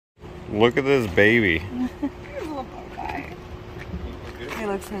Look at this baby. He's a little guy. He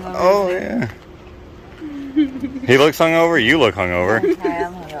looks hungover. Oh yeah. He looks hungover. You look hungover. I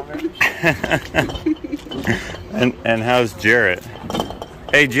am hungover. And how's Jarrett?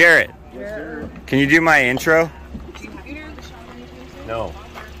 Hey Jarrett. Yeah. Can you do my intro? No.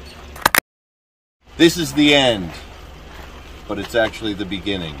 This is the end, but it's actually the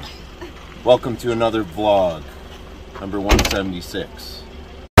beginning. Welcome to another vlog, number 176.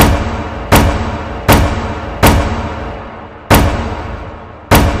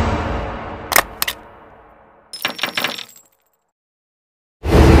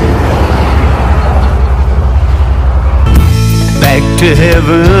 Back to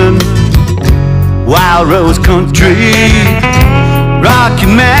heaven, wild rose country, Rocky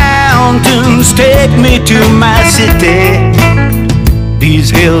Mountains take me to my city. These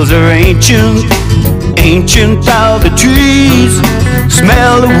hills are ancient, ancient are the trees.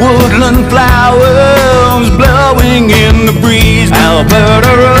 Smell the woodland flowers blowing in the breeze.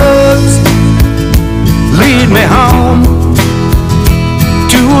 Alberta roads lead me home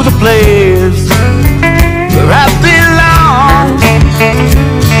to the place where I belong.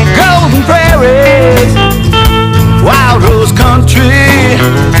 Golden prairies, wild rose country,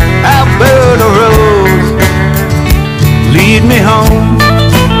 Alberta roads lead me home.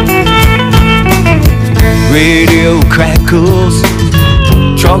 Radio crackles,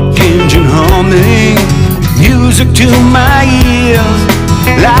 truck engine humming, music to my ears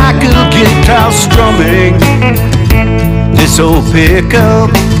like a guitar strumming. This old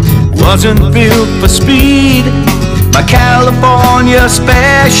pickup wasn't built for speed, my California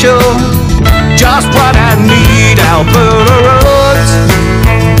special, just what I need. Alberta roads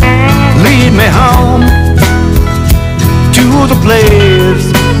lead me home to the place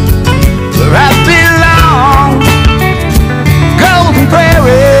where I belong. Golden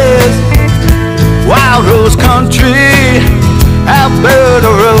prairies, wild rose country,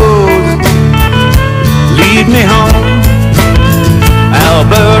 Alberta roads lead me home.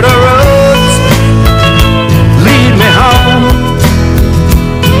 Alberta roads lead me home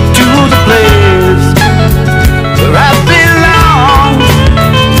to the place where I belong.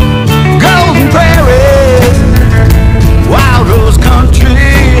 Golden prairies, wild rose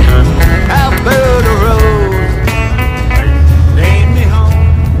country, Alberta roads lead me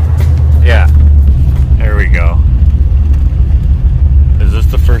home. Yeah. There we go. Is this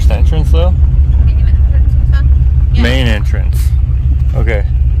the first entrance though? Yeah. Main entrance. Okay.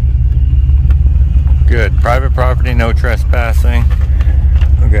 Good. Private property, no trespassing.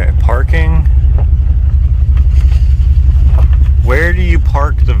 Okay, parking. Where do you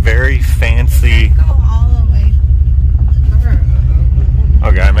park the very fancy... Go all the way through.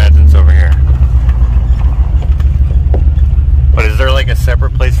 Okay, I imagine it's over here. But is there like a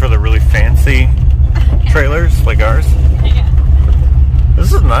separate place for the really fancy trailers like ours? Yeah.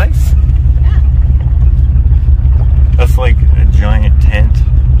 This is nice. Yeah. That's like a giant tent.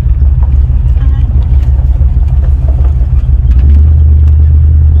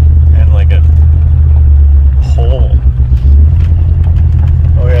 And like a hole.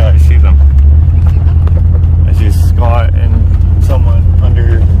 Oh yeah, I see them. I see Scott and someone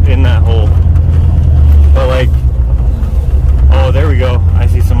under in that hole. But like, oh, there we go. I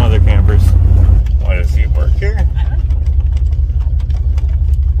see some other campers. Why does he work here?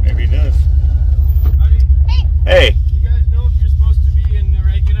 Maybe he does. Hey. You guys know if you're supposed to be in the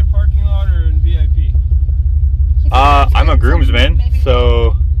regular parking lot or in VIP? I'm a groomsman,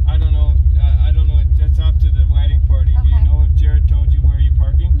 so I don't know. I don't know. That's up to the wedding party. Do you Okay. know if Jared told you where you're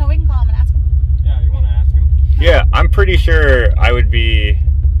parking? No, we can call him and ask him. Yeah, you want to ask him? yeah, I'm pretty sure I would be.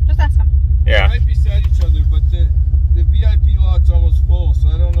 Just ask him. We Yeah. might be beside each other, but the VIP lot's almost full, so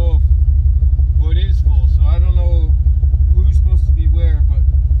I don't know if. Well, it is full, so I don't know who's supposed to be where, but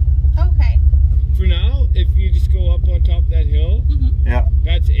Okay. for now, if you just go up on top of that hill, Yeah.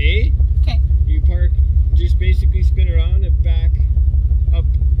 that's A. Okay. You park, just basically spin around and back up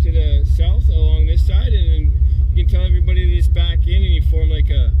to the south along this side, and then you can tell everybody to just back in, and you form like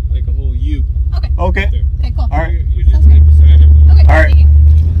a whole U. Okay. Okay. There. Okay, cool. All right. You're just right beside everyone. Okay. All right. Thank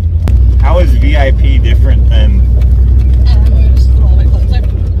you. How is VIP different than? We're just a little bit closer.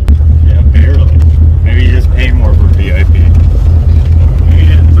 Yeah, barely. Maybe you just pay more for VIP. You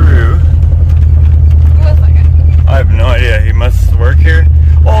get through. Who was that guy? I have no idea. He must work here.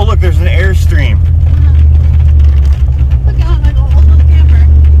 Oh, look, there's an Airstream. Look at like a whole little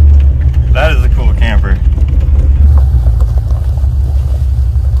camper. That is a cool camper.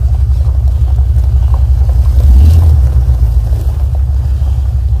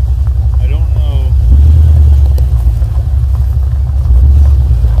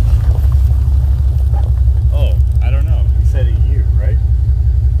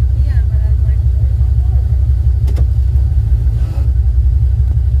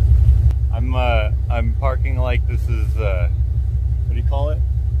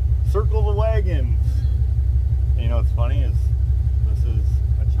 wagons. And you know what's funny is this is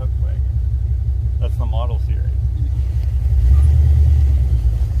a chuck wagon. That's the model series.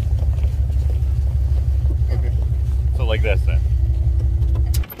 Okay. So like this then.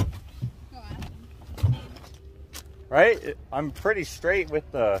 Right? I'm pretty straight with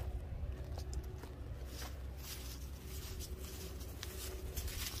the...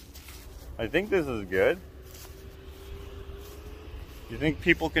 I think this is good. You think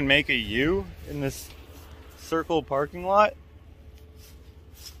people can make a U in this circle parking lot?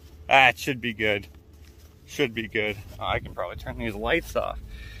 Ah, it should be good. Should be good. Oh, I can probably turn these lights off.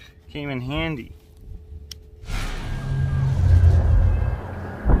 Came in handy.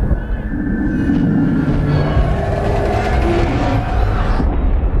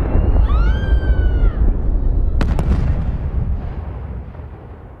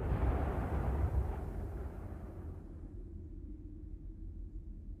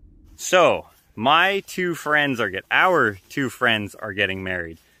 So, our two friends are getting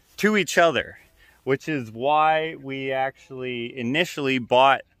married to each other, which is why we actually initially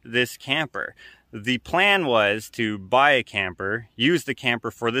bought this camper. The plan was to buy a camper, use the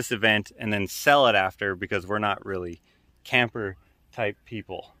camper for this event, and then sell it after, because we're not really camper type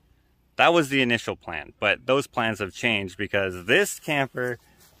people. That was the initial plan, but those plans have changed because this camper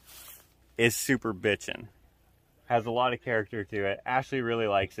is super bitchin'. Has a lot of character to it. Ashley really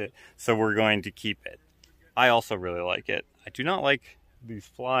likes it, so we're going to keep it. I also really like it. I do not like these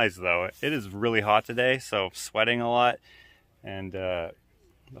flies though. It is really hot today, so I'm sweating a lot, and the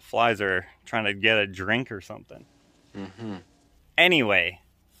flies are trying to get a drink or something. Anyway,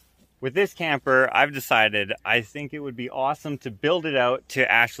 with this camper, I've decided I think it would be awesome to build it out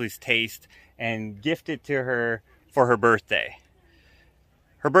to Ashley's taste and gift it to her for her birthday.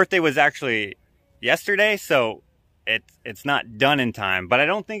 Her birthday was actually yesterday, so it's not done in time, but I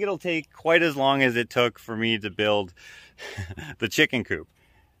don't think it'll take quite as long as it took for me to build the chicken coop.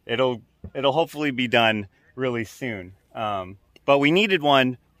 It'll hopefully be done really soon. But we needed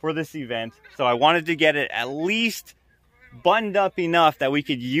one for this event, so I wanted to get it at least buttoned up enough that we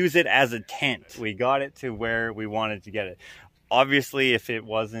could use it as a tent. We got it to where we wanted to get it. Obviously, if it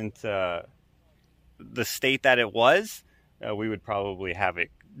wasn't the state that it was, we would probably have it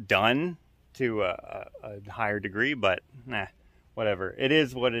done to a higher degree, but nah, whatever. It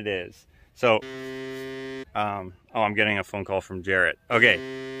is what it is. So, oh, I'm getting a phone call from Jarrett.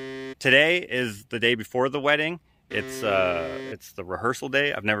 Okay, today is the day before the wedding. It's the rehearsal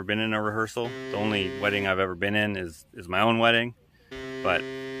day. I've never been in a rehearsal. The only wedding I've ever been in is my own wedding. But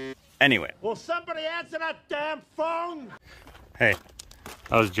anyway. Will somebody answer that damn phone? Hey,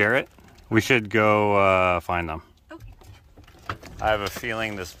 that was Jarrett. We should go find them. I have a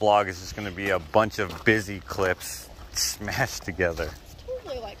feeling this vlog is just going to be a bunch of busy clips smashed together. It's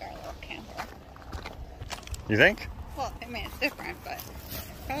totally like our little camper. You think? Well, I mean, it's different, but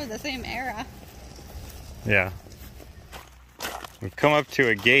probably the same era. Yeah. We've come up to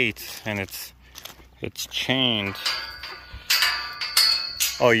a gate and it's chained.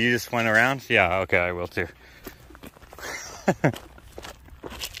 Oh, you just went around? Yeah, okay, I will too.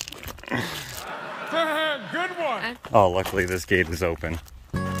 Good one. Oh, luckily this gate is open.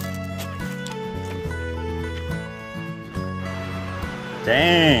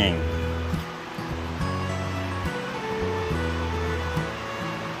 Dang.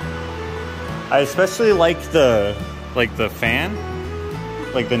 I especially like the fan,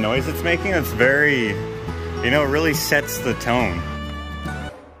 like the noise it's making. It's very, you know, it really sets the tone.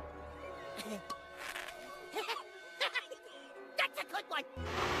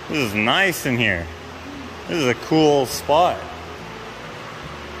 This is nice in here. This is a cool spot.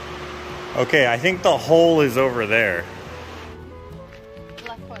 Okay, I think the hole is over there.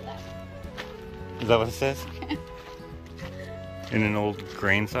 Left for that. Is that what it says? In an old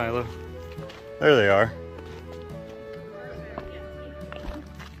grain silo? There they are.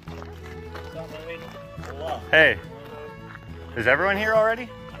 Hey, is everyone here already?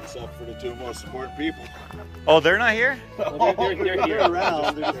 Except for the two most important people. Oh, they're not here? They're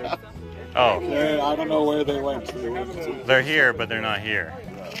around. Oh. I don't know where they went. They're here, but they're not here.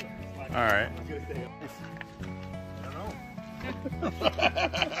 All right.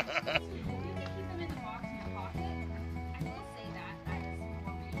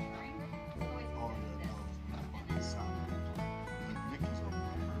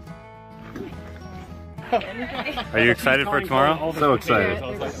 Are you excited for tomorrow? So excited.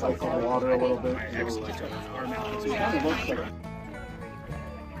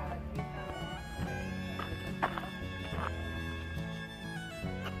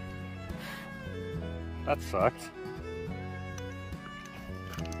 That sucked.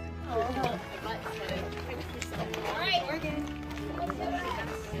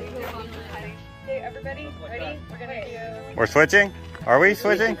 everybody, ready? We're gonna do... We're switching? Are we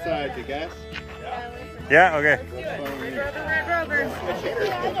switching? Inside the gas. Yeah, okay.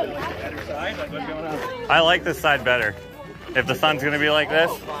 I like this side better. If the sun's gonna be like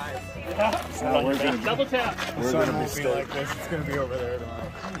this. Double tap. It's not going to be like this. It's going to be over there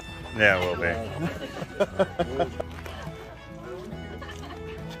tomorrow. Yeah, it will be.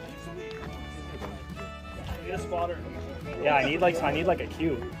 Get a spotter. Yeah, I need like a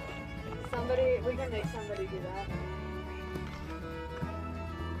cue. Somebody, we can make somebody do that.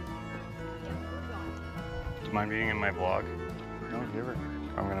 Do you mind being in my vlog? No, never.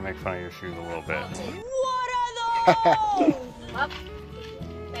 I'm gonna make fun of your shoes a little bit. What are those? Well,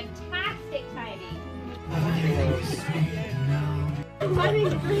 fantastic timing.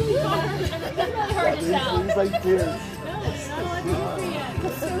 Timing's really hard. It's really hard to tell. He's like this. No, it's not on TV yet.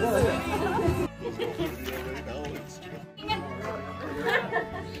 It's so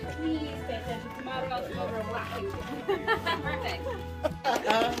Please pay attention to my else over a black. Perfect.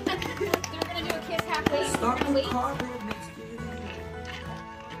 They're gonna do a kiss halfway. We're gonna wait.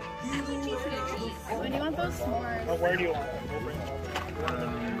 When you want those s'mores. But where do you want it?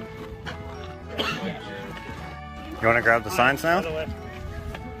 You wanna grab the signs now? By the way.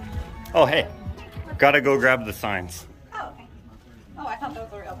 Oh, hey. Gotta go grab the signs. Oh, okay. Oh, I thought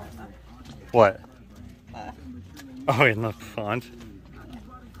that was a real person. What? Oh, in the font?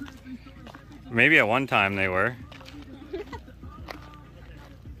 Maybe at one time they were.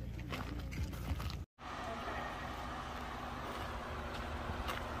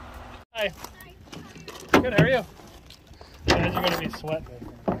 Hi. Good, how are you? Guys are gonna be sweating.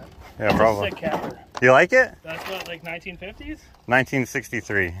 Yeah, probably. Sick camper. You like it? That's what, like 1950s?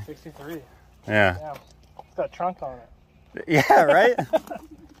 1963. 63. Yeah. Yeah. It's got a trunk on it. Yeah, right?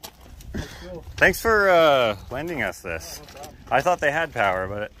 Cool. Thanks for lending us this. I thought they had power,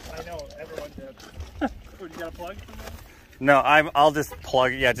 but I know, everyone did. You got a plug? no, I'll just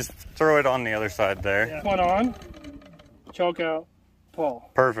plug. Yeah, just throw it on the other side there. Yeah. One on, choke out, pull,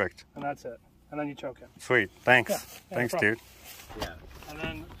 Perfect. and that's it. And then you choke out. Sweet. Thanks. Yeah, no Thanks, problem. dude. Yeah. And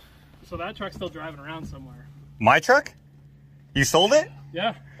then, so that truck's still driving around somewhere. My truck? You sold it?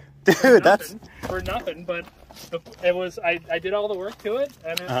 Yeah. Dude, that's for nothing, but it was. I did all the work to it,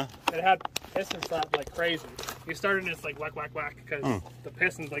 and it had pistons slapped like crazy. You started and it's like whack whack whack because the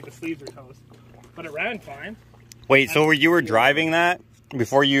pistons, like the sleeves, are toast. But it ran fine. Wait, so you were driving that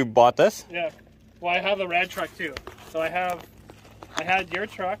before you bought this? Yeah. Well, I have a rad truck too. So I had your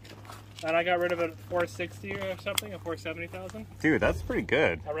truck, and I got rid of it at 460 or something, at 470,000. Dude, that's pretty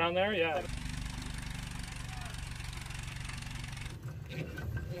good. Around there, yeah.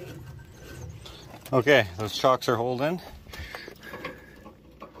 Okay, those chocks are holding.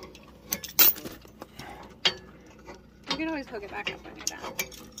 You can always hook it back up when you're down.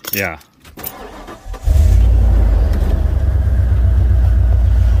 Yeah.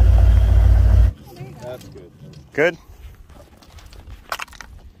 That's good. Good?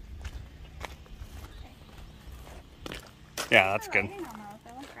 Yeah, that's good. They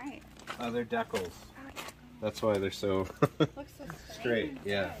look great. Oh, they're decals. That's why they're so Looks so straight.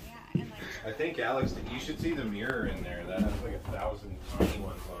 Yeah. And like, I think, Alex, you should see the mirror in there. That has like 1,000 tiny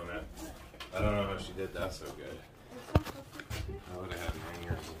ones on it. I don't know how she did that so good. I would have had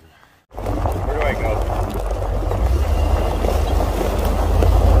hangers. Where do I go?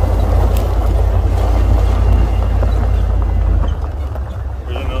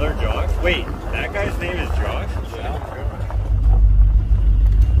 There's another Josh? Wait, that guy's name is Josh? Yeah.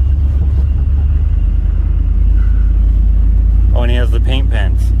 Oh, and he has the paint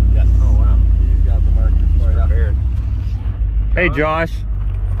pens. Yes. Oh, wow. He's got the marker prepared. Hey, Josh.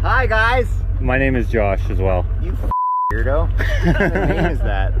 Hi, guys. My name is Josh as well. You weirdo. What kind of name is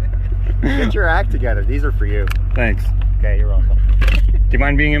that? Get your act together. These are for you. Thanks. Okay, you're welcome. Do you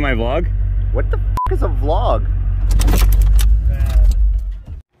mind being in my vlog? What the is a vlog?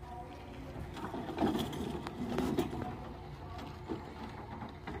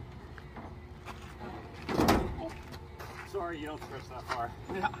 Sorry, you don't stretch that far.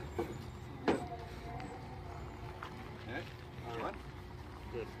 Yeah. Okay. All right.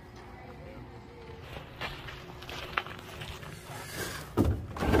 Good.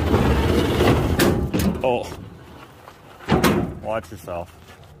 Oh. Watch yourself.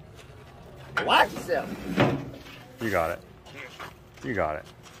 Watch yourself. You got it. You got it.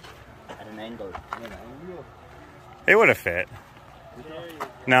 At an angle. It would have fit.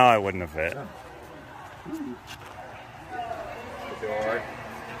 No, it wouldn't have fit.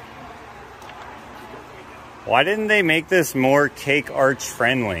 Why didn't they make this more cake arch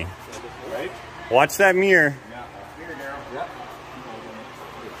friendly? Right? Watch that mirror. Yeah. Here, Daryl. Yep.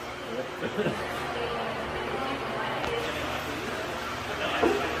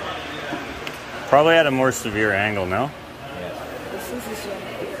 Probably at a more severe angle, no? This is his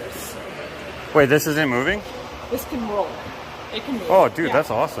yours. Wait, this isn't moving? This can roll. It can move. Oh, dude, Yeah.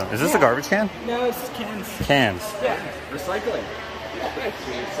 that's awesome. Is this a garbage can? No, it's cans. Cans. Yeah. Recycling.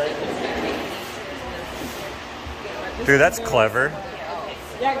 Dude, that's clever.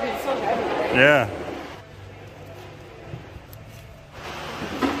 Yeah, 'cause it's so heavy. Yeah.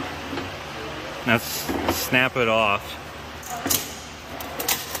 Let's snap it off.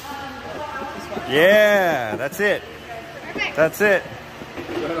 Yeah, that's it. That's it.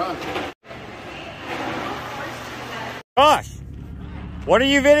 Gosh, what are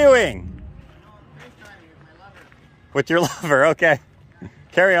you videoing? With your lover, okay.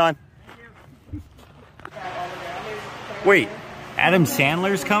 Carry on. Wait, Adam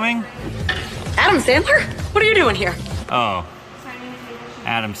Sandler's coming? Adam Sandler? What are you doing here? Oh,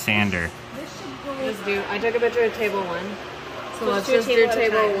 Adam Sander. I took a picture of table one. So let's just do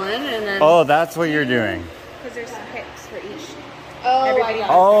table one and then... Oh, that's what you're doing. Because there's some picks for each. Oh, everybody.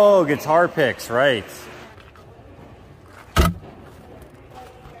 Oh, guitar picks, right.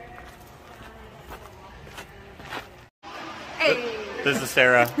 Hey! This is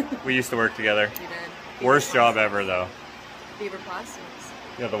Sarah. We used to work together. You did. Worst job ever, though. Beaver Plastics.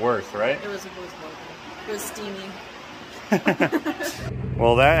 Yeah, the worst, right? It was horrible. It was steamy.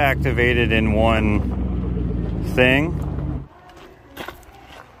 Well, that activated in one thing.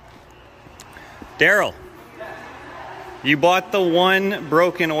 Daryl, you bought the one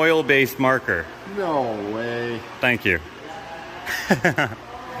broken oil-based marker. No way. Thank you.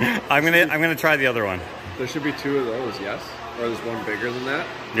 I'm gonna try the other one. There should be two of those, yes? Or there's one bigger than that?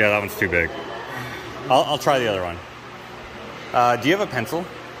 Yeah, that one's too big. I'll try the other one. Do you have a pencil?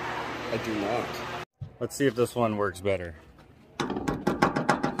 I do not. Let's see if this one works better.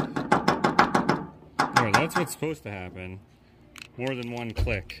 Oh, that's what's supposed to happen. More than one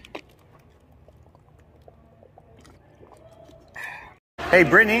click. Hey,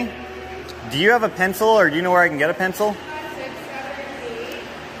 Brittany, do you have a pencil, or do you know where I can get a pencil?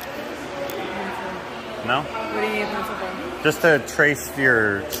 No? What do you need a pencil for? Just to trace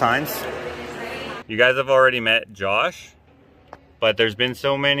your signs. You guys have already met Josh, but there's been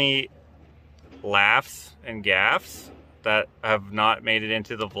so many laughs and gaffes that have not made it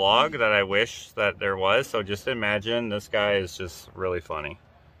into the vlog that I wish that there was. So just imagine, this guy is just really funny.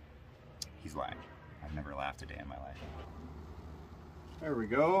 He's lying. I've never laughed a day in my life. There we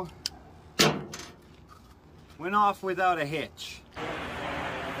go. Went off without a hitch.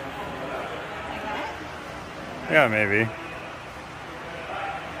 Yeah, maybe.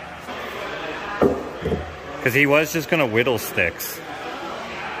 Because he was just gonna whittle sticks.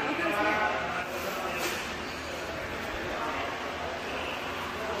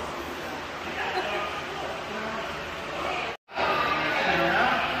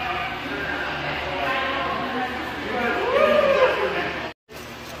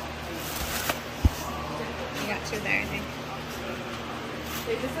 There, I think.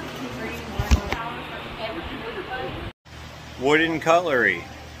 Wooden cutlery.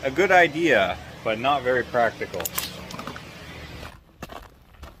 A good idea, but not very practical.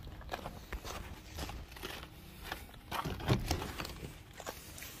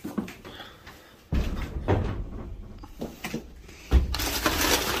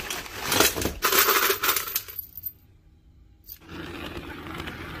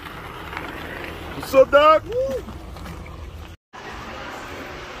 What's up, Doc?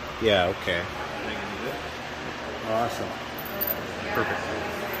 Yeah, okay. Awesome. Perfect.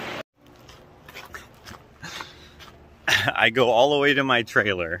 I go all the way to my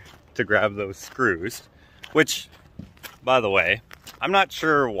trailer to grab those screws, which, by the way, I'm not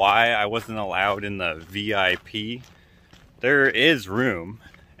sure why I wasn't allowed in the VIP. There is room,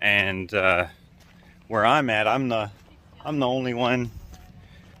 and where I'm at, I'm the only one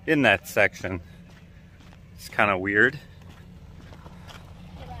in that section. It's kind of weird.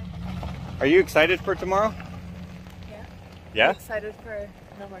 Are you excited for tomorrow? Yeah. Yeah? I'm excited for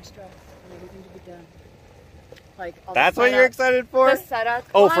no more stress and everything to be done. Like all That's the what you're excited for? The setup.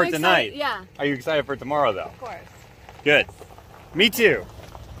 Oh, Well, for I'm tonight? excited, yeah, Are you excited for tomorrow, though? of course. Good. Me too.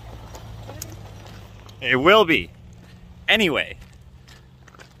 It will be. Anyway,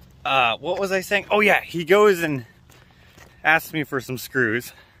 what was I saying? Oh yeah, he goes and asks me for some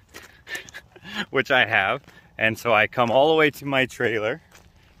screws, which I have, and so I come all the way to my trailer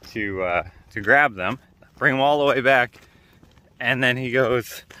to grab them, bring them all the way back, and then he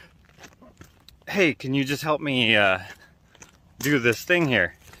goes, "Hey, can you just help me do this thing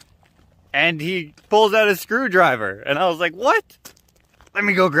here?" And he pulls out a screwdriver, and I was like, "What? Let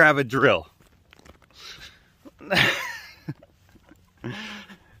me go grab a drill."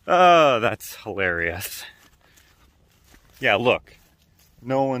 Oh, that's hilarious. Yeah, look.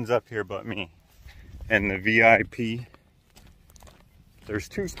 No one's up here but me. And the VIP. There's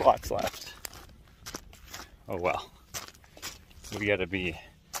 2 spots left. Oh well. We gotta be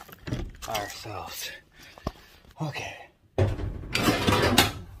ourselves. Okay.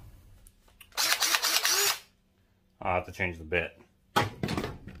 I'll have to change the bit.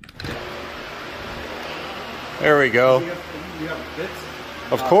 There we go. You have bits?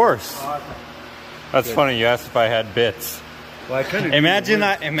 Of course. That's funny. You asked if I had bits. Well, I kind of imagine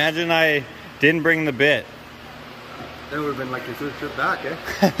I didn't bring the bit. That would have been like your 3rd trip back, eh?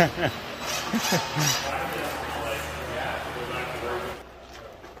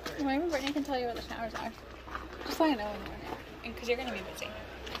 Maybe Brittany can tell you where the showers are. Just so I know when we're here. Because you're going to be busy.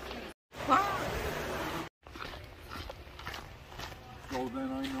 So then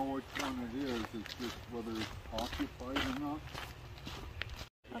I know which one it is. It's just whether it's occupied or not.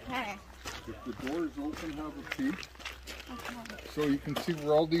 Okay. If the door is open, have a peek. So you can see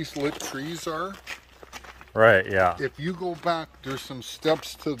where all these lit trees are. Right, yeah. If you go back, there's some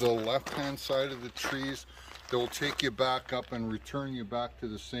steps to the left-hand side of the trees that will take you back up and return you back to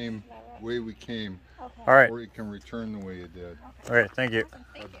the same way we came. Okay. All right. Or you can return the way you did. All right, thank you. Awesome.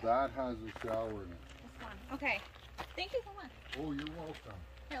 Thank But you. that has a shower in it. This one. Okay. Thank you so much. Oh, you're welcome.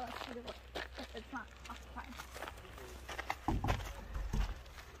 Here, let's try to look. If it's not occupied.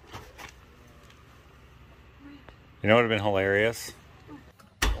 You know what would have been hilarious?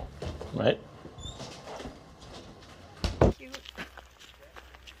 What? Cute.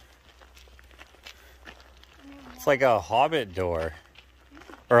 It's like a Hobbit door.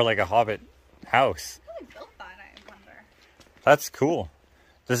 Or like a Hobbit house. Who built that, I wonder? That's cool.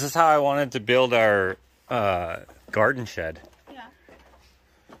 This is how I wanted to build our garden shed. Yeah.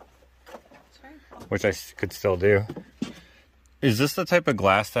 It's very cool. Which I could still do. Is this the type of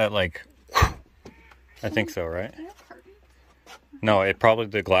glass that like... I think so, right? Do you have curtains? No, it probably,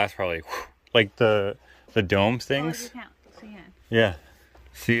 the glass probably... Like the dome Oh, things. you can't see in. Yeah.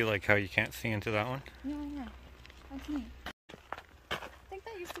 See like how you can't see into that one? Yeah, yeah. That's neat. I think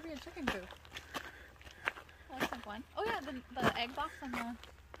that used to be a chicken coop. That looks like one. Oh yeah, the egg box and the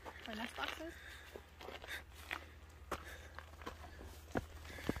nest boxes.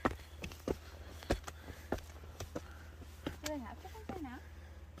 Do they have chickens there now?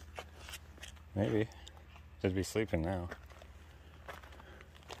 Maybe. They'd be sleeping now.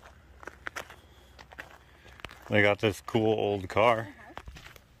 They got this cool old car.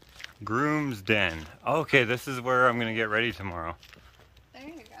 Groom's Den. Okay, this is where I'm gonna get ready tomorrow. There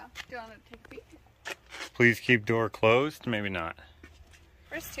you go. Do you want to take a peek? Please keep door closed. Maybe not.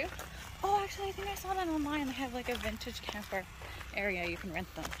 First two. Oh, actually, I think I saw that online. They have like a vintage camper area. You can rent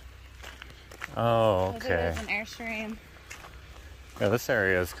them. Oh, So okay. there's an Airstream. Yeah, this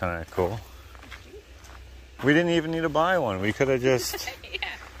area is kind of cool. We didn't even need to buy one. We could have just Yeah.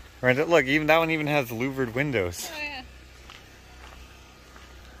 rented. Look, even that one even has louvered windows. Oh yeah.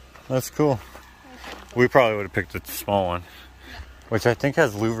 That's cool. We probably would have picked the small one, which I think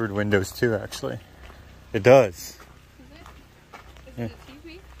has louvered windows too. Actually, it does. Is it? Is Yeah. it a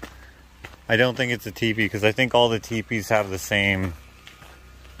TV? I don't think it's a teepee because I think all the teepees have the same,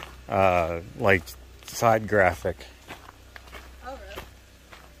 like, side graphic. Oh really?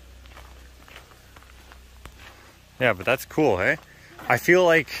 Yeah, but that's cool, hey? I feel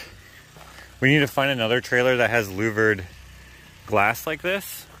like we need to find another trailer that has louvered glass like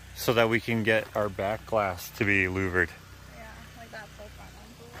this so that we can get our back glass to be louvered. Yeah, like that full front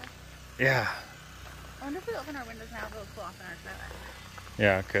one. Yeah. I wonder if we open our windows now, it'll cool off in our trailer.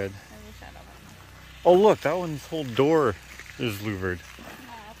 Yeah, it could. Maybe we should open them. Oh, look, that one's whole door is louvered. Yeah,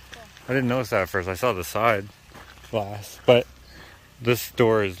 that's cool. I didn't notice that at first. I saw the side glass, but this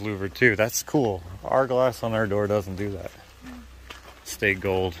door is louvered too. That's cool. Our glass on our door doesn't do that. Stay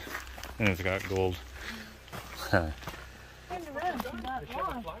gold, and it's got gold.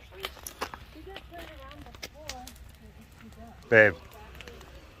 Babe,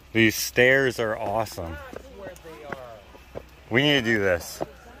 these stairs are awesome. We need to do this.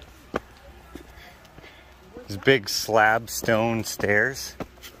 These big slab stone stairs.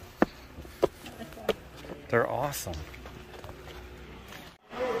 They're awesome.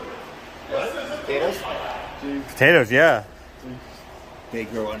 Potatoes? Potatoes, yeah. They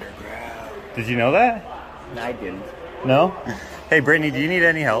grow underground. Did you know that? No, I didn't. No? Hey, Brittany, do you need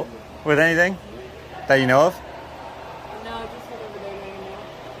any help with anything that you know of? No, just head over there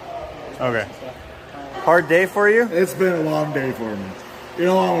right now. Okay. Hard day for you? It's been a long day for me. You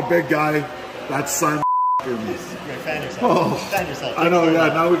know, I'm a big guy. That's Simon for me. Fan yourself. Oh, Fan yourself. I know. Yeah.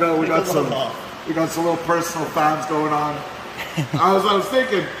 Now we got some little personal fans going on. I was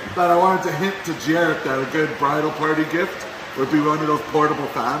thinking that I wanted to hint to Jarrett that a good bridal party gift would be one of those portable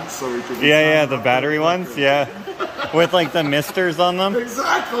fans, so we could. Yeah, the battery ones. Yeah, with like the misters on them.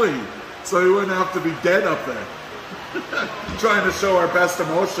 Exactly. So he wouldn't have to be dead up there. Trying to show our best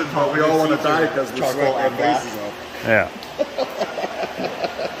emotion, but we all want to die because we sweat our faces off. Yeah.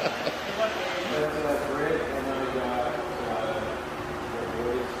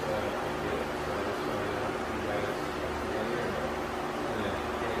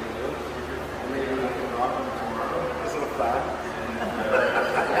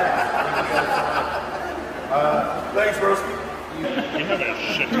 Thanks, Broski. You have a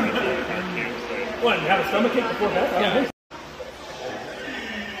shit ton of food at campsite. What, you had a stomachache before bed? Yeah.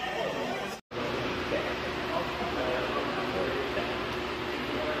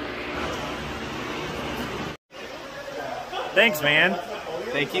 Thanks, man.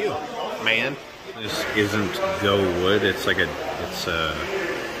 Thank you, man. This isn't Go Wood. It's like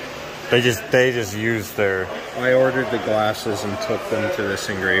They just use their. I ordered the glasses and took them to this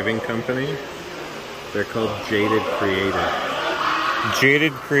engraving company. They're called Jaded Creative.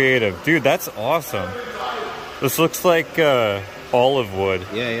 Jaded Creative. Dude, that's awesome. This looks like olive wood.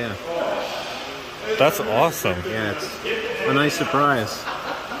 Yeah. That's awesome. Yeah, it's a nice surprise.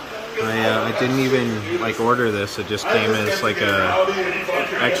 I didn't even like order this. It just came as like a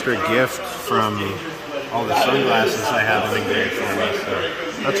extra gift from all the sunglasses I have engraved for me. So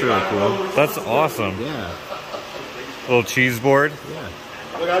that's really cool. That's awesome. Yeah. Little cheese board. Yeah.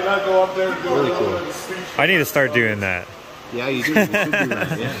 Look, I gotta go up there and do Really a little cool. bit of speech. I need to start doing that. Yeah, you do. You should do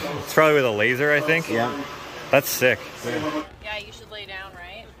that. Yeah. It's probably with a laser, I think. Yeah. That's sick. Yeah, you should lay down,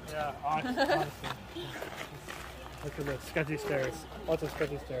 right? Yeah, honestly. Look at the sketchy stairs. Lots of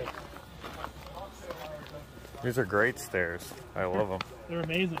sketchy stairs. These are great stairs. I love them. They're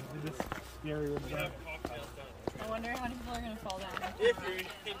amazing. They're just scary with them. I wonder how many people are going to fall down.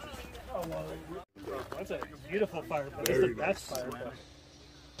 Oh, well, that's a beautiful fireplace. That's the best fireplace.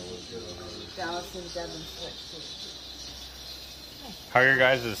 How are your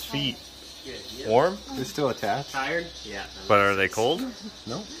guys' feet? Warm? They're still attached. Tired? Yeah. But are they cold? No. I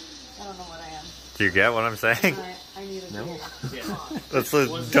don't know what I am. Do you get what I'm saying? I need a No. That's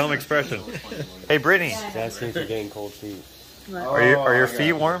a dumb expression. Hey, Brittany. Asking for getting cold feet. Are your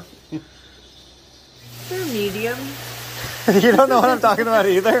feet warm? They're medium. You don't know what I'm talking about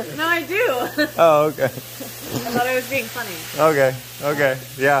either? No, I do. Oh, okay. I thought I was being funny. Okay.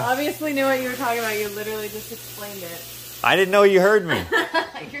 Yeah. Obviously knew what you were talking about. You literally just explained it. I didn't know you heard me.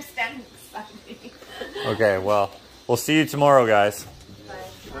 You're standing beside me. Okay, well, we'll see you tomorrow, guys.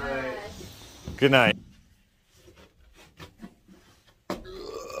 Bye. Good night.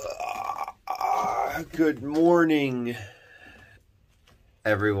 Good morning,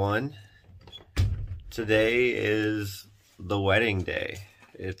 everyone. Today is the wedding day.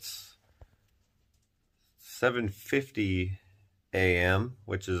 It's 7:50 a.m.,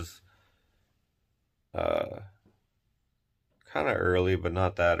 which is kind of early, but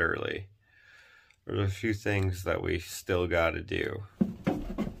not that early. There's a few things that we still got to do.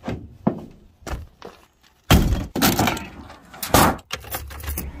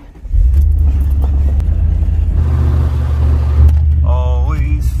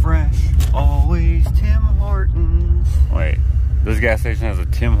 Always fresh, always Tim Hortons. Wait, this gas station has a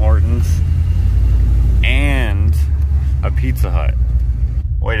Tim Hortons and a Pizza Hut.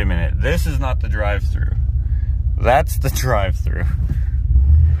 Wait a minute, this is not the drive-thru. That's the drive-thru.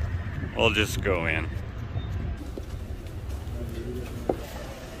 We'll just go in.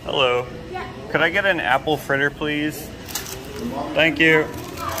 Hello. Could I get an apple fritter, please? Thank you.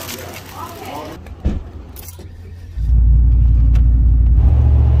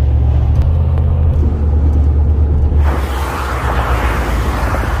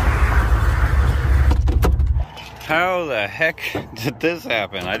 How the heck did this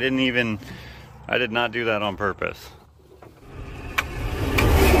happen? I did not do that on purpose.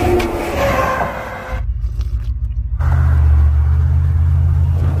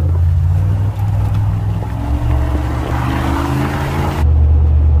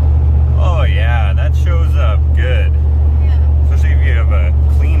 Oh yeah, that shows up good. Yeah. Especially if you have a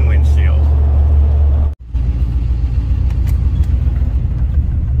clean windshield.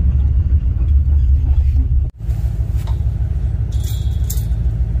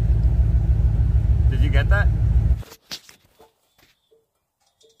 Did you get that?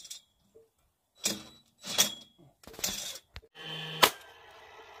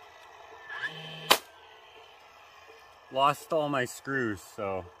 Lost all my screws,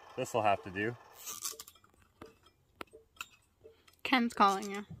 so this will have to do. Ken's calling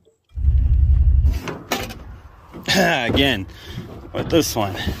you. Again, with this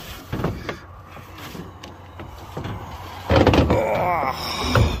one.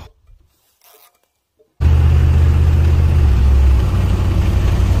 Oh.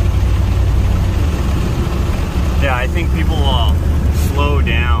 Yeah, I think people will slow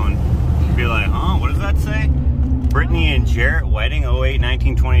down and be like, huh, what does that say? Brittany and Jarrett wedding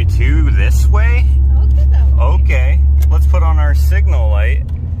 08-1922 this way? Okay, let's put on our signal light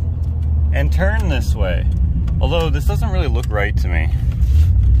and turn this way. Although this doesn't really look right to me.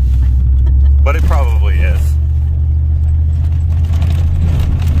 But it probably is.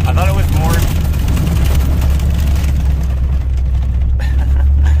 I thought it was more...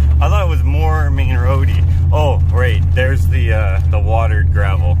 I thought it was more main roady. Oh, right, there's the watered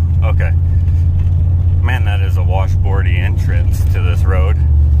gravel. Okay. Man, that is a washboardy entrance to this road.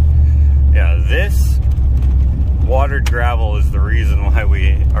 Yeah, this watered gravel is the reason why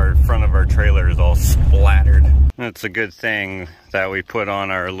our front of our trailer is all splattered. It's a good thing that we put on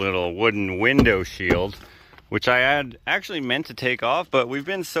our little wooden window shield, which I had actually meant to take off, but we've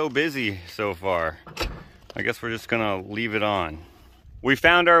been so busy so far. I guess we're just gonna leave it on. We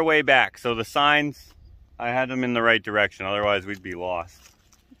found our way back, so the signs, I had them in the right direction, otherwise we'd be lost.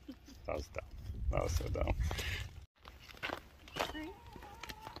 That was dumb. That was so dumb.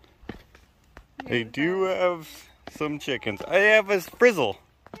 They do have some chickens. I have a frizzle.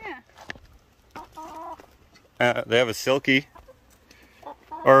 Yeah. They have a silky.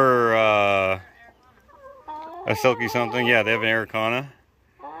 Or a silky something. Yeah, they have an Araucana.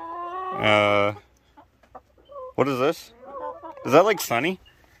 What is this? Is that like Sunny?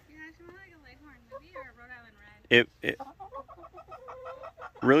 Yeah, it's more like a Leghorn movie or a Rhode Island Red. It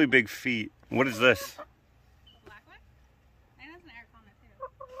really big feet. What is this? Black one? I think that's an Araucana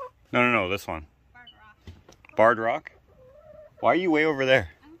too. No, this one. Barred Rock. Barred Rock? Why are you way over there?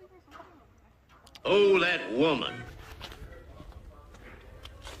 I don't think we're supposed to go over there. Oh, that woman.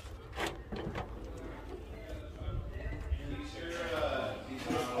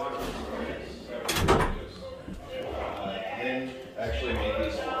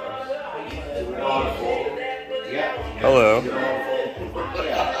 Hello.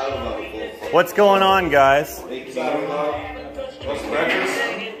 What's going on, guys? What's breakfast?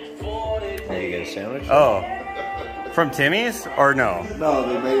 Hey, you get a sandwich? Oh. From Timmy's or no? No,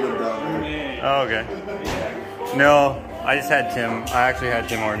 they made them down there. Oh, okay. No, I just had Tim. I actually had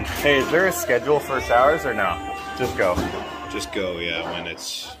Tim Hortons. Hey, is there a schedule for showers or no? Just go. Just go, yeah, when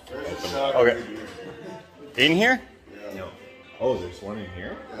it's open. Okay. In here? No. Oh, there's one in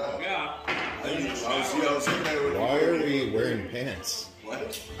here? Yeah. Why are we wearing pants?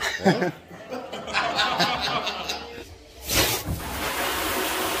 What? What?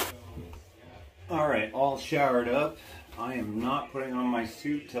 All right, all showered up. I am not putting on my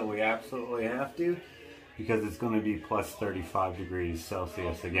suit till we absolutely have to, because it's going to be plus 35 degrees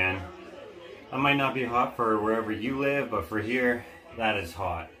Celsius again. That might not be hot for wherever you live, but for here, that is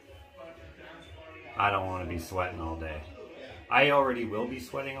hot. I don't want to be sweating all day. I already will be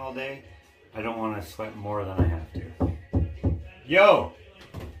sweating all day. I don't want to sweat more than I have to. Yo!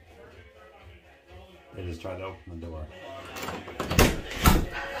 They just tried to open the door.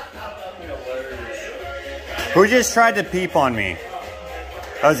 Who just tried to peep on me?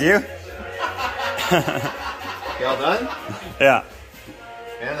 That was you? Y'all done? Yeah.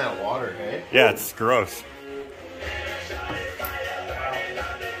 And that water, hey? Yeah, it's gross.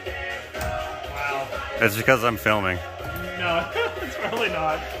 Wow. It's because I'm filming. No, it's probably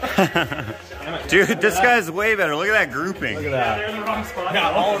not. Dude, this guy's way better. Look at that grouping. Look at that. Yeah, they're in the wrong spot.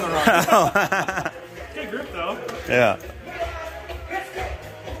 Yeah, all in the wrong spot. Good group, though. Yeah.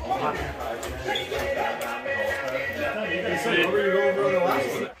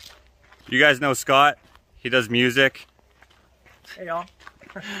 You guys know Scott? He does music. Hey, y'all.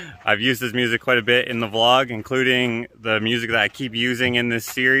 I've used his music quite a bit in the vlog, including the music that I keep using in this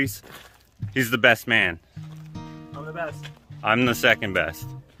series. He's the best man. I'm the best. I'm the second best.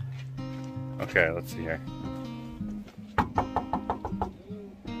 Okay, let's see here.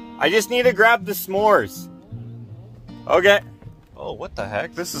 I just need to grab the s'mores. Okay. Oh, what the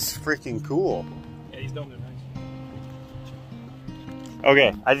heck? This is freaking cool. Yeah, he's doing it nice.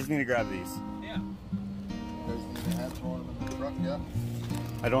 Okay, I just need to grab these. Yeah. Yeah.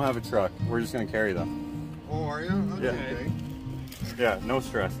 I don't have a truck. We're just gonna carry them. Oh, are you? Okay. Yeah, no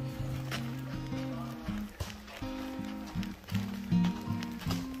stress.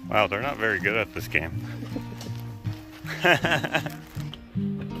 Wow, they're not very good at this game.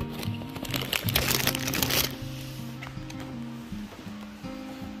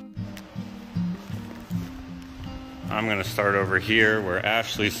 I'm gonna start over here where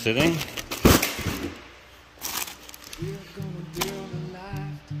Ashley's sitting.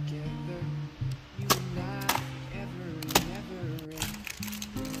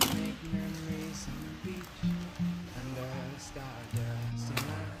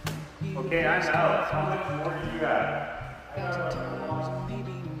 Okay, I'm out. How much more do you got? Okay.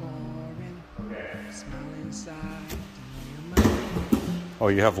 Oh,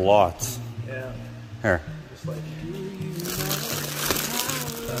 you have lots. Yeah. Here. Just like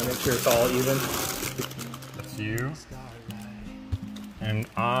make sure it's all even. That's you. And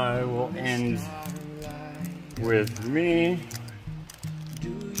I will end with me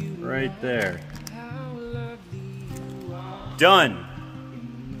right there. Done.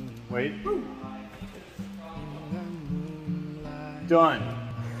 Wait. Done.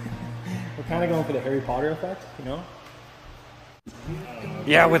 We're kind of going for the Harry Potter effect, you know?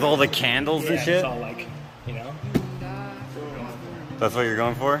 Yeah, with all the candles and shit. It's all like, you know? That's what you're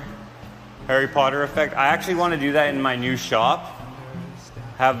going for? Harry Potter effect? I actually want to do that in my new shop.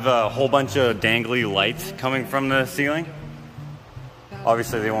 Have a whole bunch of dangly lights coming from the ceiling.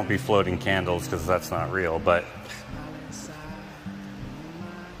 Obviously they won't be floating candles because that's not real, but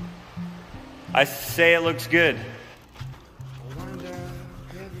I say it looks good.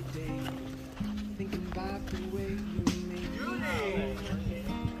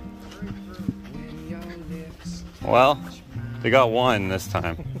 Well, they got one this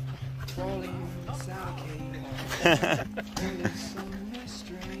time.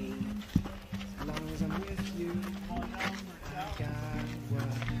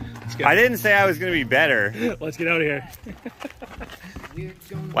 I didn't say I was going to be better. Let's get out of here.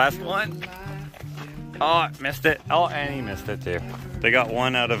 Last one. Oh, missed it. Oh, and he missed it too. They got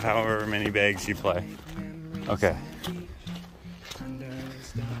one out of however many bags you play. Okay.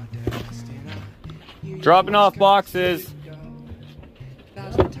 Dropping off boxes.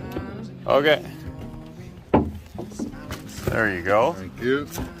 Okay. There you go. Thank you.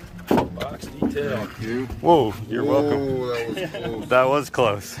 Box detail. Thank you. Whoa, you're welcome. That was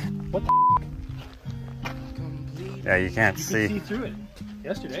close. That was close. What Yeah, you can't You see. could see through it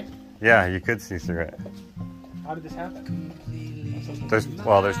yesterday. Yeah, you could see through it. How did this happen? There's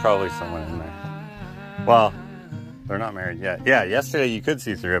probably someone in there. Well, they're not married yet. Yeah, yesterday you could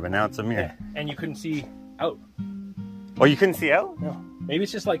see through it, but now it's a mirror. Yeah, and you couldn't see out. Oh, you couldn't see out? No. Maybe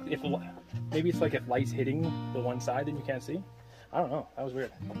it's just like if light's hitting the one side, then you can't see. I don't know. That was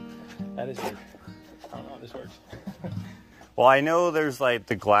weird. That is weird. I don't know how this works. Well, I know there's like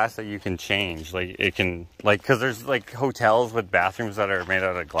the glass that you can change. Like it can, like, because there's like hotels with bathrooms that are made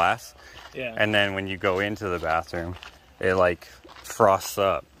out of glass. Yeah. And then when you go into the bathroom, it like frosts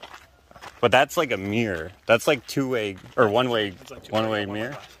up. But that's like a mirror. That's like two-way or one-way, Like one-way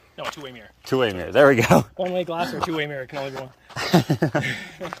mirror. No, a two-way mirror. Two-way mirror. There we go. One-way glass or two-way mirror. It can only be one.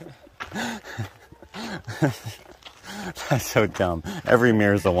 That's so dumb. Every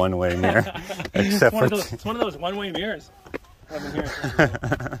mirror is a one-way mirror, except for. It's one of those one-way mirrors. I've been hearing.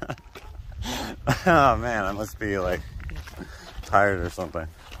 Oh man, I must be like tired or something.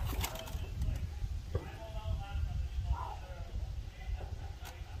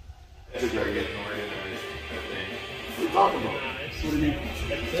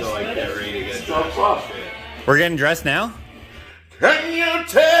 We're getting dressed now? Can you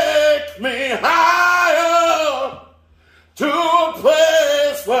take me higher to a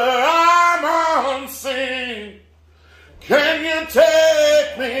place where I'm unseen? Can you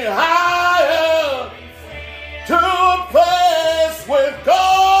take me higher to a place with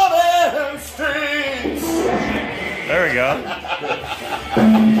golden streets? There we go.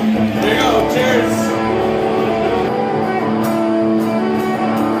 Here you go, cheers.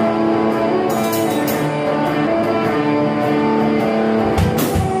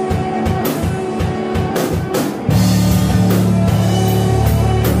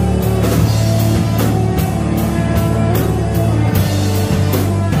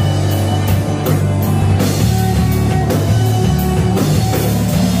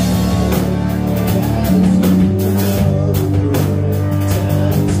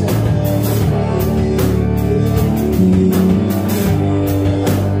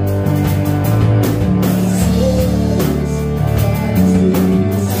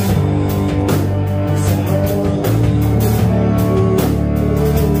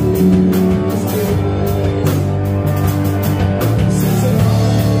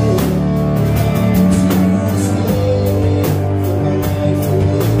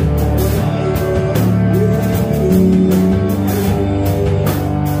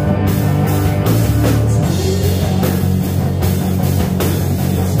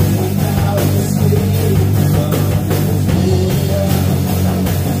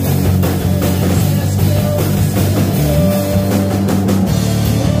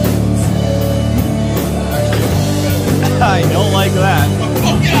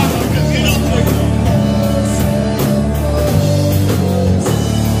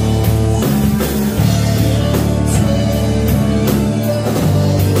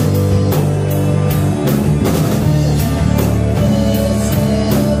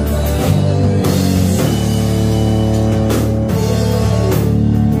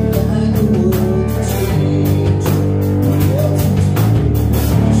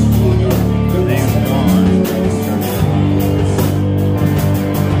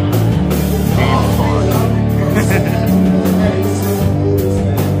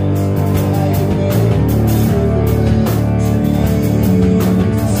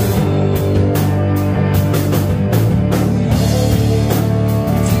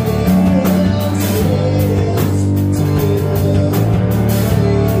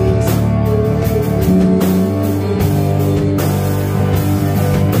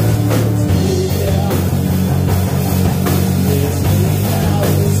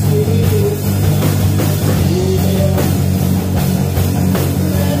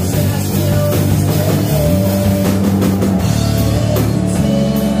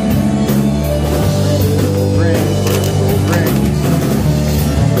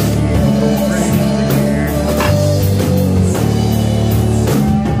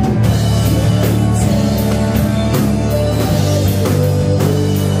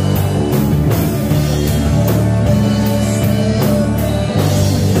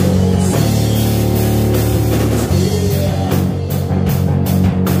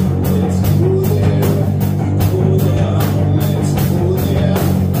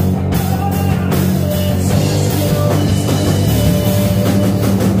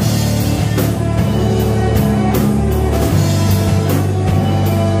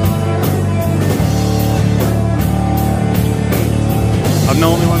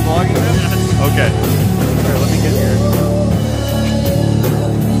 Okay. Here, let me get here.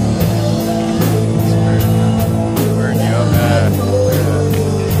 Where are you up at?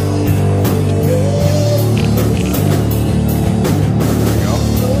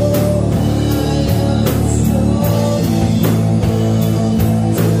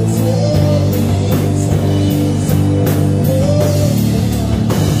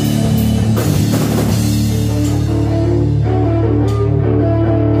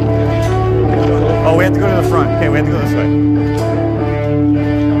 Oh, we have to go to the front. Okay, we have to go this way.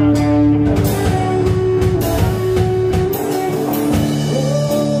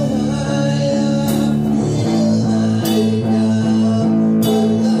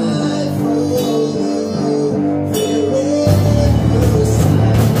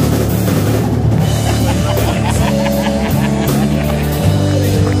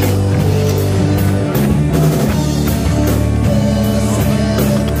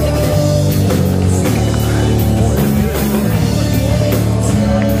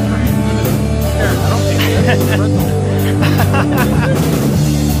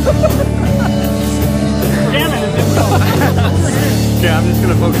 Yeah, I'm just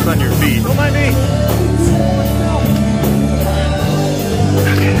gonna focus on your feet. Don't mind me.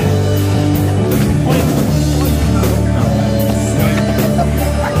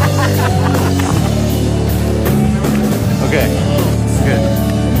 Okay, good.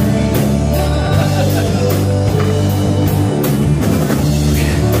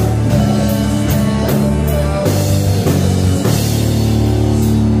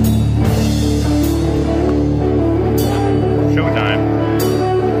 Showtime.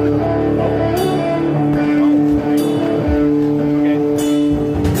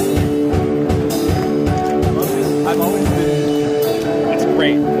 I've always been. It's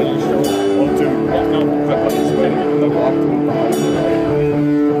great that you show that. Well, too. Yeah, no, but it's been the walk to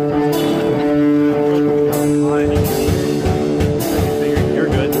You're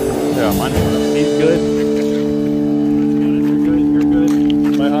good. Yeah, mine. He's good. You're good.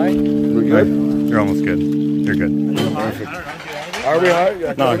 Am I high? We're good? You're almost good. You're good. Perfect. Are we high?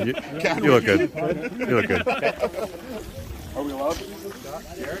 Yeah, No, you look good. You look good. Are we allowed?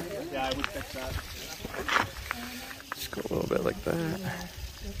 Jarrett? Yeah, I would fix that. Just go a little bit like that.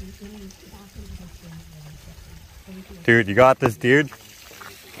 Dude, you got this, dude.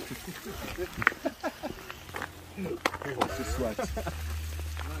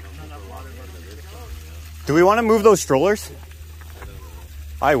 Do we want to move those strollers?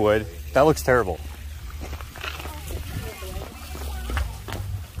 I would. That looks terrible.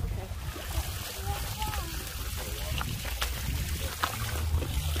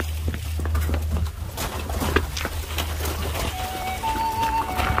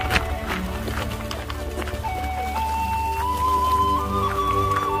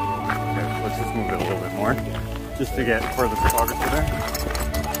 Let's just move it a little bit more, just to get for the photographer there.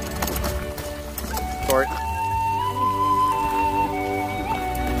 Sorry.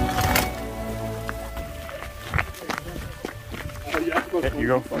 Okay, you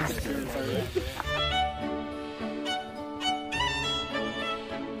go first.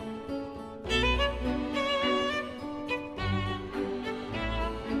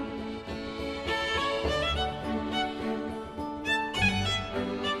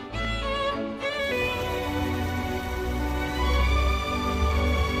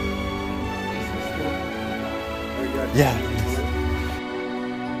 Yeah.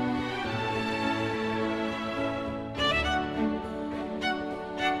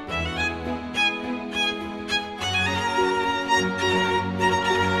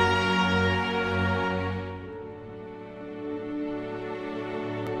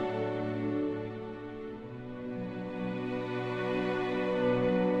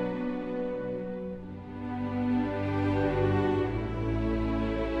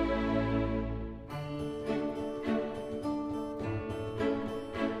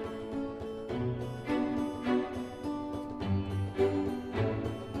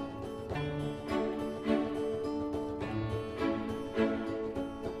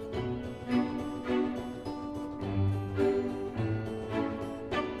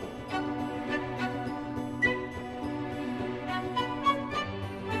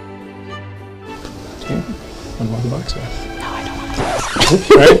 $1 box off. No, I don't want to.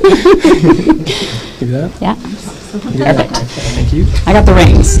 Right? Do that? Yeah. Perfect. Thank you. I got the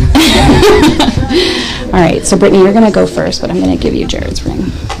rings. All right, so Brittany, you're going to go first, but I'm going to give you Jared's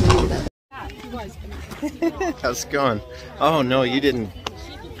ring. How's it going? Oh no, you didn't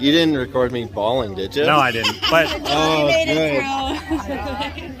record me bawling, did you? No, I didn't. But oh, good.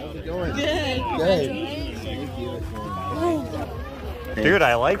 How's it going? Good. Good. Dude,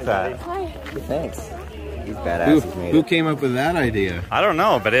 I like that. Hi. Thanks. These badasses made Who it. came up with that idea? I don't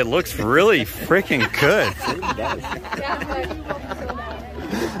know, but it looks really freaking good.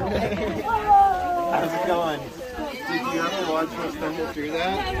 How's it going? Did you ever watch us stumble through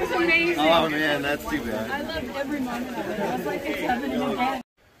that? It's amazing. Oh man, that's too bad. I loved every moment of it. I was like, it's happening again.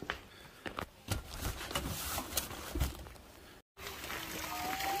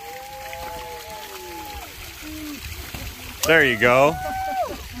 There you go.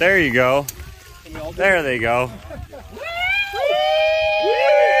 There you go. There they go.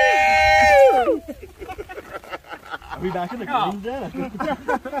 Are we back in the green den?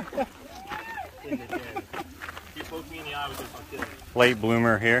 He poked me in the eye with his fucking Late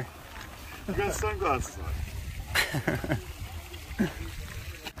bloomer here. You got sunglasses on.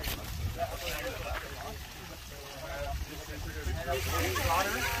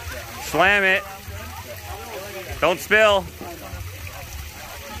 Slam it. Don't spill.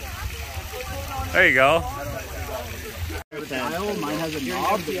 There you go. Mine has a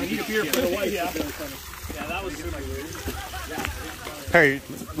knob. Yeah, that was Hey,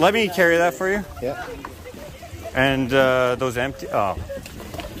 let me carry that for you. Yeah. And those empty. Oh.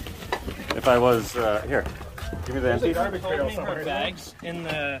 If I was here, give me the empty. garbage barrel somewhere. Bags in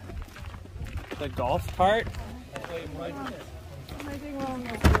the golf cart. What am I doing wrong?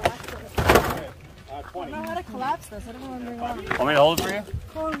 I don't know how to collapse this. I don't know what I'm doing wrong. Want me to hold it for you?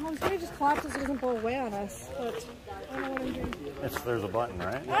 Well, I'm trying to just collapse this so it doesn't blow away on us. But I don't know what I'm doing. There's a button,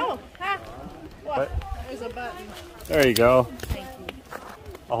 right? Oh, ha! What? What? There's a button. There you go. Thank you.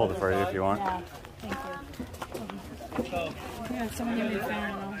 I'll hold it for you if you want. Yeah, thank you. Yeah, someone gave me a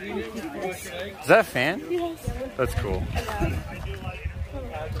fan. Is that a fan? Yes. That's cool.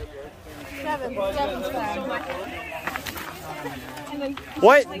 Seven's fan.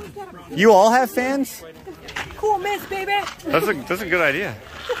 What? You all have fans? Cool miss, baby. That's a good idea.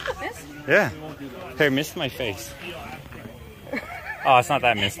 Miss? Yeah. Hey, missed my face. Oh, it's not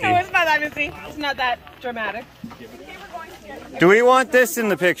that misty. No, it's not that misty. It's not that dramatic. Do we want this in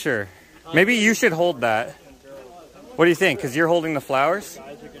the picture? Maybe you should hold that. What do you think? Because you're holding the flowers?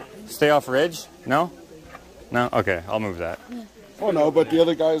 Stay off ridge? No? No? Okay, I'll move that. Oh no, but the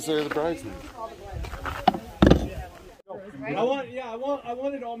other guys are the bridesmaids. I want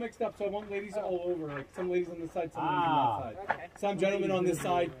it all mixed up, so I want ladies all over, like some ladies on this side, some ladies on that side. Okay. Some gentlemen on this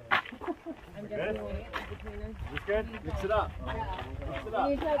side. I'm good? This good? Mix it up. Mix it up.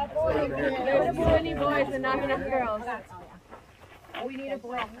 There's too many boys and not enough girls. We need a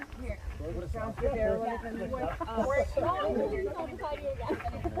boy. Here. Where's your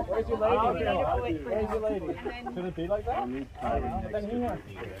lady? Where's your lady? Should it be like that? Then here.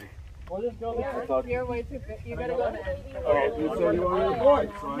 Or just go there. You're way too big. You gotta go to the end. Oh, so you want a boy?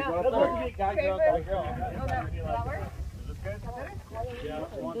 So I got a boy. Guy, girl, guy, girl.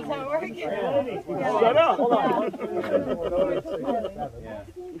 Does that work? Shut up! Hold on.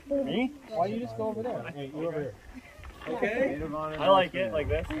 Me? Why don't you just go over there? Hey, you over here. Okay. I like it like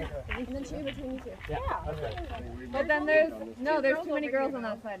this. And then shave between you two. Yeah. Okay. But then there's too many girls on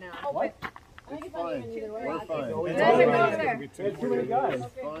that side now. Oh, what? It's fine. We're fine. There's a girl there. There's too many guys.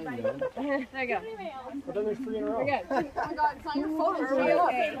 It's fine, man. There you go. But then there's 3 in a row. We're good. Oh my god, it's on your phone.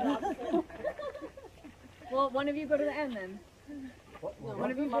 Okay. Well, one of you go to the end then. One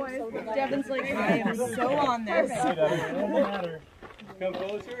of you boys. Devin's like, I am so on this. Come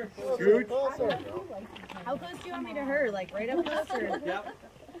closer. Scoot. How close do you want me to her? Like right up close or? Yep.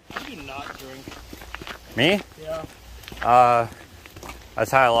 You do not drink. Me? Yeah.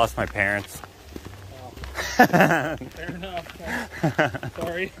 That's how I lost my parents. Fair enough.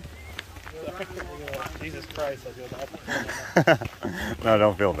 Sorry. Jesus Christ, I feel bad. No,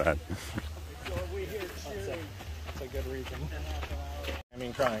 don't feel bad. That's a good reason. I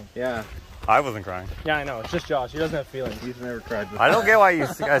mean, crying. Yeah. I wasn't crying. Yeah, I know. It's just Josh. He doesn't have feelings. He's never cried before. I don't get why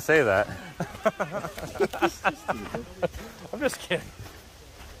I say that. I'm just kidding.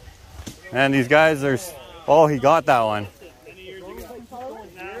 And these guys are... Oh, he got that one.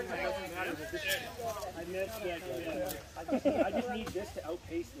 I just need this to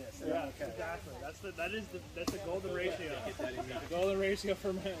outpace this. Yeah, okay. Exactly. That's the golden ratio. The golden ratio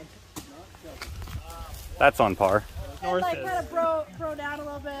for man. That's on par. And like kind of bro down a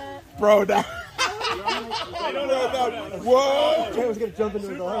little bit. Bro down. I don't know about Whoa! Jay was gonna jump into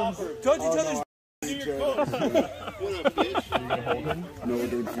his arms. Touch each other's. What up, bitch? Are you gonna hold him? No, we're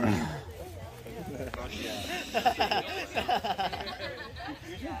doing fusion.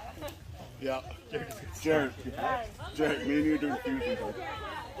 Yeah. Jarrett, me and you are doing fusion.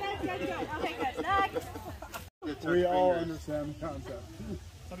 Okay, good. We all understand the concept.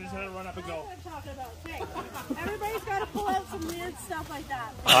 just gonna run up and go. That's what I'm talking about. Okay. Everybody's got to pull out some weird stuff like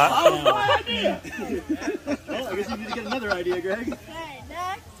that. Oh, my idea! Well, I guess you need to get another idea, Greg. Okay,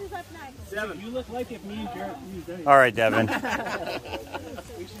 next. Who's up next? Devin. You look like if me and Jarrett used anything. All right, Devin.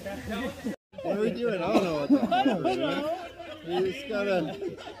 What are we doing? I don't know what that is. You just gotta...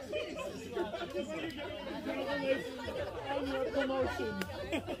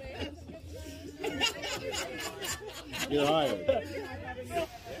 You're hired. Yeah,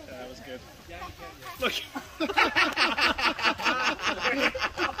 that was good. Look.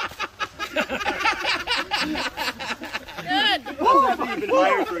 Good. Oh, I think you've been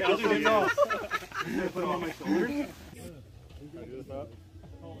hired for a couple of years. Can I put them on my shoulders? Do this up.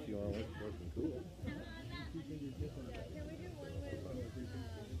 You want to look cool?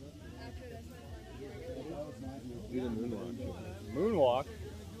 Do the moonwalk. Moonwalk?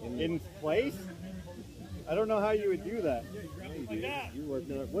 In place? I don't know how you would do that. You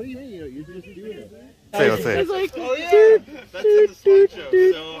working on it. What do you mean? You're just doing it. Let's say. Like, oh yeah, that's in the slideshow.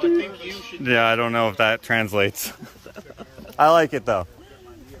 So I think you should. Yeah, I don't know if that translates. I like it though.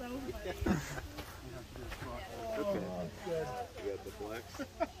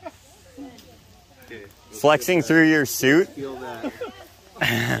 Flexing through your suit? Feel that.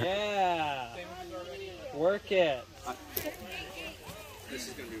 Yeah. Work it. This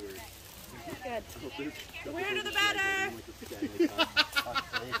is gonna be weird. Good. The weirder the better.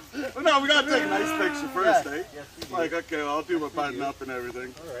 Well, no, we gotta take a nice picture first, eh? Like, okay, I'll do my button up and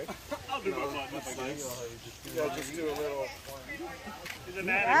everything. Alright. I'll do my button up. Nice. Yeah, just do a little. Is it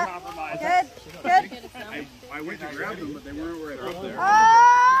mad and compromise? Good. Good. I went to grab them, but they weren't where I put them.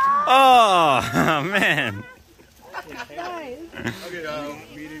 Oh, man. Nice. Okay,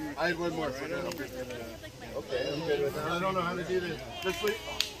 I had one more. Okay, I'm good with that. I don't know how to do this. Just lean.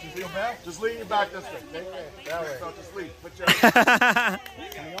 Just lean your back this way. That way. So just lean. Put your.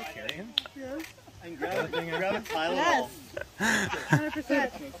 Can we all carry him? Yes. And grab the thing. Grab a pile Yes. 100%.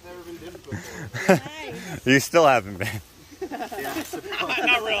 It's never been difficult. Nice. You still haven't been. Yeah.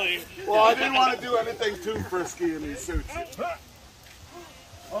 Not really. Well, I didn't want to do anything too frisky in these suits.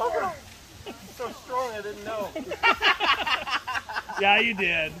 Oh, so strong, I didn't know. Yeah, you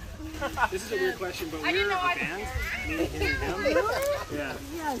did. This is a weird question, but we're a band. Me and him. Yeah.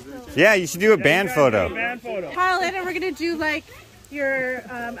 Yeah, you should do a band photo. Band photo. Kyle, later we're gonna do like your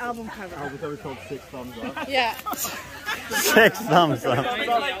album cover. Album cover called 6 Thumbs Up. Yeah. 6 thumbs up.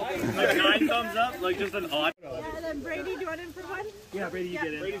 Like 9 thumbs up, like just an odd. Yeah, and then Brady, do you want in for one? Yeah, Brady, you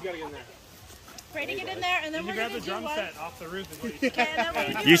get in. Brady's gotta get in there. Brady, get in there, and then You we're grab gonna the do drum one. set off the roof. Is what you Okay, and then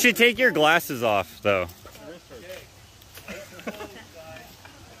we're gonna do You should take your glasses off, though.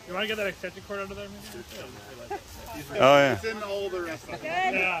 You want to get that extension cord under there? Maybe? Oh, yeah. It's in all the rest of it.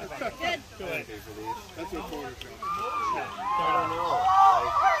 Good. Yeah. Good. Good. That's what quarter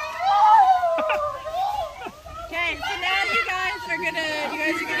Okay, so now you guys are gonna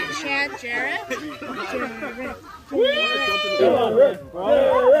chant Jarrett. Jarrett. Jarrett!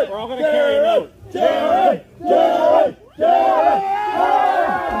 We're all gonna carry a note. Jarrett! Jarrett! Jarrett!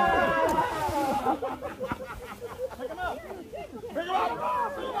 Pick him up! Pick him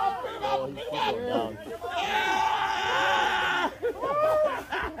up! Pick him up! Pick him up!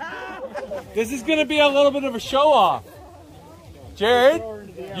 This is going to be a little bit of a show-off. Jared,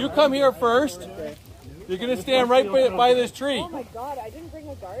 you come here first. You're going to stand right by this tree. Oh my God, I didn't bring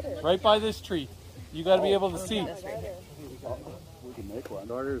a garter. Right by this tree. You got to be able to see. We can make one.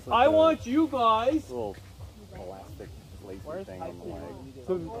 I want you guys Little elastic lacy thing on the leg.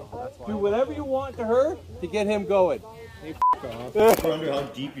 to do whatever you want to her to get him going. I wonder how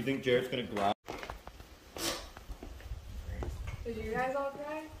deep you think Jarrett's gonna grab. Did you guys all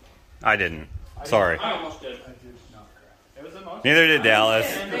cry? I didn't. Sorry. I almost did. It was emotional. Neither did Dallas.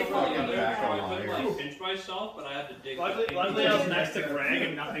 I pinched myself, but I had to dig. Luckily, I was next to Greg,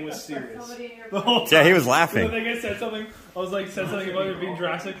 and nothing was serious. The whole time. Yeah, he was laughing. I think I said something. I was like, said something about it being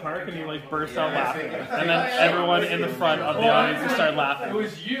Jurassic Park, and he like burst out laughing, and then everyone in the front of the audience just started laughing. It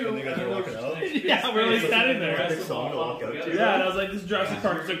was you. And then yeah, we were like standing there. Yeah, and I was like, "This is Jurassic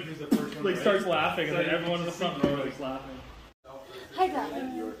Park." It's like starts laughing, and then everyone in the front row was laughing. Hi, Dad.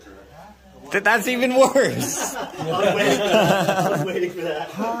 That's even worse. I was waiting for that.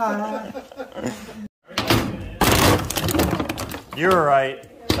 You were right.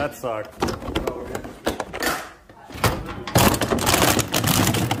 That sucked.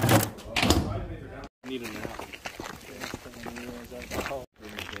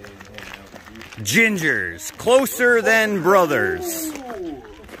 Gingers, closer than brothers.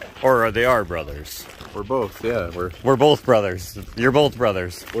 Or they are brothers. We're both, yeah. We're both brothers. You're both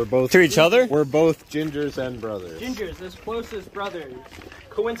brothers. We're both to each other? We're both gingers and brothers. Gingers, as close as brothers.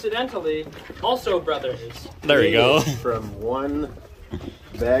 Coincidentally, also brothers. There you go. From one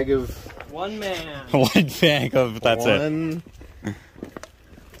bag of... One man. One bag of, that's one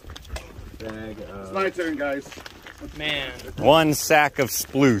bag of... It's my turn, guys. Man. One sack of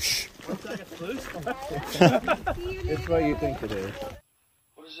sploosh. One sack of sploosh? It's what you think it is.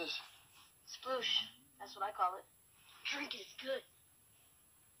 What is this? Sploosh. That's what I call it. Drink it, it's good.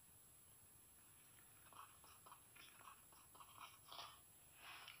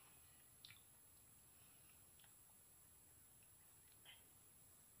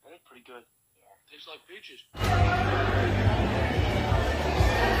 That is pretty good. Yeah. Tastes like peaches.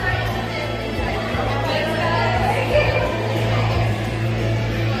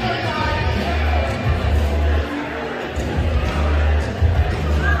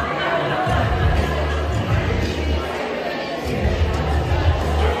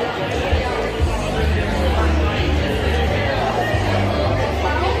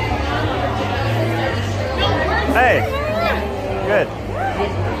 Hey, good.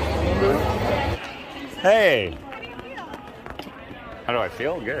 Hey. How do I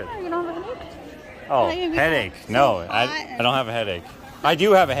feel? Good. You don't have a headache? Oh, Yeah, you headache. feel No, hot I don't have a headache. I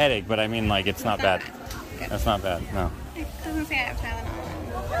do have a headache, but I mean like it's not bad. Good. That's not bad, no. It doesn't say I have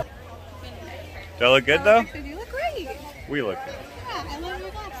Tylenol. Do I look good though? You look great. We look good. Yeah, I love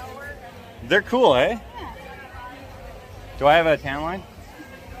your glasses. They're cool, eh? Yeah. Do I have a tan line?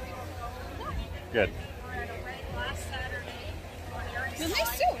 Good. It's a nice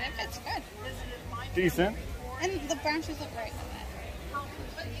suit. It fits good. Decent. And the branches look great.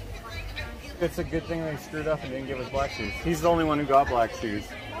 It's a good thing they screwed up and didn't give us black shoes. He's the only one who got black shoes.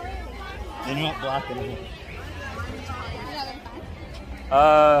 They're not black anymore.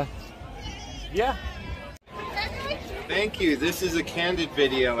 Yeah. Thank you. This is a candid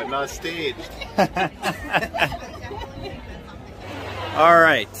video and not staged. All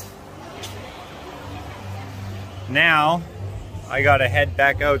right. Now, I gotta head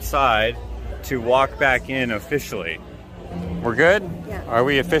back outside to walk back in officially. We're good? Yeah. Are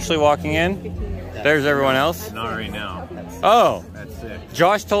we officially walking in? There's everyone else? Not right now. Oh. That's it.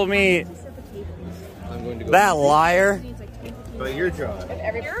 Josh told me I'm going to go. that liar. But you're Josh.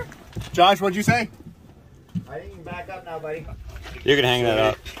 Josh, what'd you say? I think you can back up now, buddy. You can hang that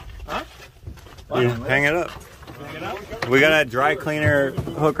up. Huh? You can hang it up. We got a dry cleaner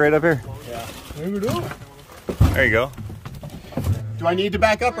hook right up here. Yeah. There we go. There you go. Do I need to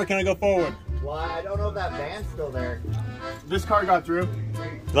back up or can I go forward? Well, I don't know if that van's still there. This car got through.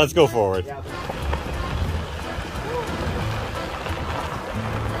 Let's go forward. Yeah.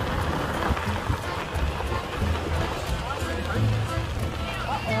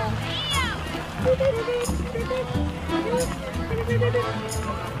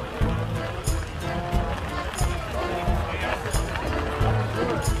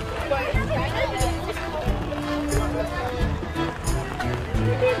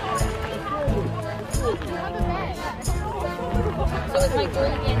 So it's like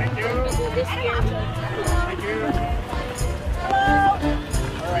going in this year. Thank you.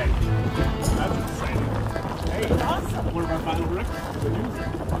 All right. That's exciting. Hey, awesome. One of our final bricks.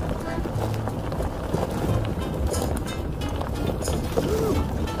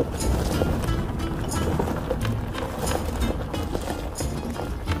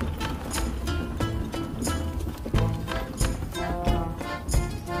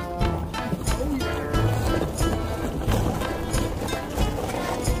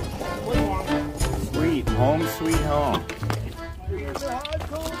 Sweet home, sweet home.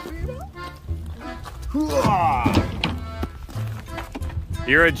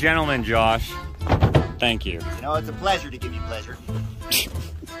 You're a gentleman, Josh. Thank you. You know, it's a pleasure to give you pleasure.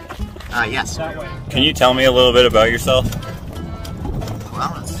 Yes. Can you tell me a little bit about yourself?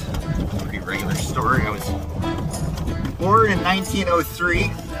 Well, it's a pretty regular story. I was born in 1903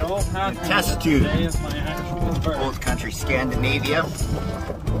 in Testitute, old country Scandinavia.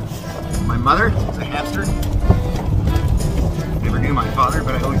 My mother was a hamster. Never knew my father,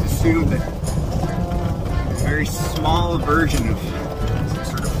 but I always assumed that he was a very small version of some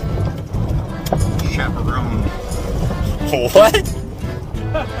sort of chaperone. What?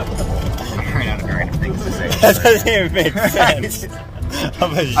 I ran out of creative things to say. That doesn't even make sense.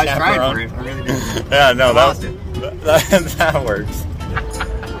 I'm a I tried chaperone. for it. I really did. Yeah, no, I lost it. That works.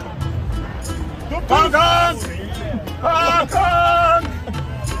 Hong Kong! Hong Kong!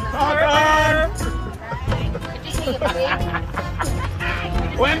 Hong Kong!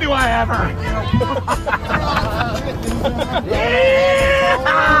 When do I ever?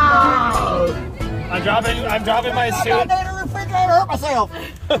 I'm dropping my suit. I hurt myself.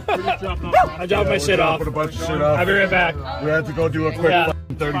 I'm dropping my shit off. Put a bunch of shit off. I'll be right back. We had to go do a quick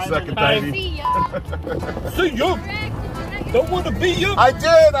 30-second tidy. See you. Don't want to beat you. I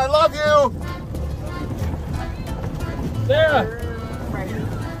did. I love you. Sarah.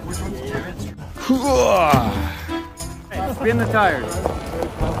 Hey, spin the tires.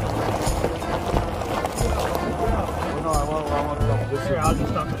 Here, I'll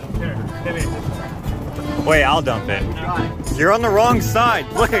just dump it. Here, hit me. Wait, I'll dump it. You're on the wrong side.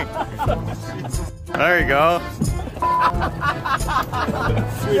 Look. There you go.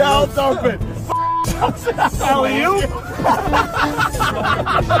 Yeah, I'll dump it. you?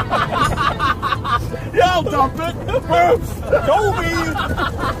 Yeah, I'll dump it. Oops. Kobe.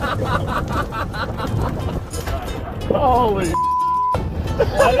 Holy.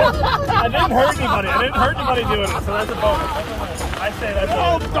 I didn't hurt anybody. I didn't hurt anybody doing it, so that's a bonus. I say that's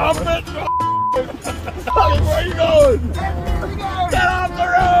I'll dump it. Where are you going? Get off the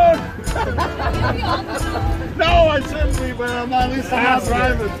road! No, I shouldn't be, but I'm at least not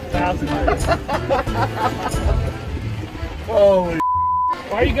driving. Holy.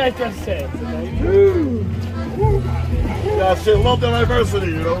 Why are you guys dressed the same? Yeah, shit, love the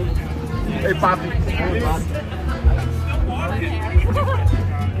diversity, you know? Hey, Poppy.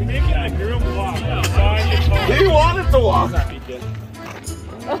 He wanted to walk.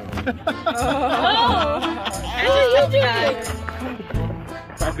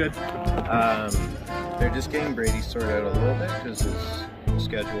 All good. They're just getting Brady sorted out a little bit because his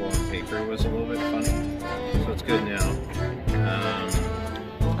schedule on paper was a little bit funny. So it's good now.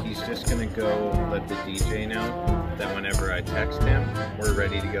 He's just gonna go let the DJ know that whenever I text him, we're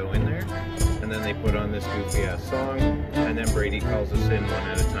ready to go in there. And then they put on this goofy ass song, and then Brady calls us in one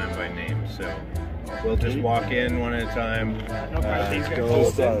at a time by name. So we'll just walk in one at a time. Go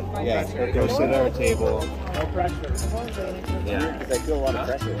sit at our table. No pressure. Yeah, because I feel a lot of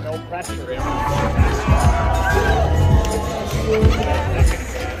pressure. No pressure.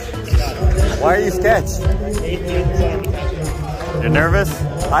 Why are you sketched? You're nervous?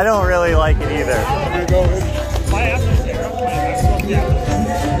 I don't really like it either. There you go.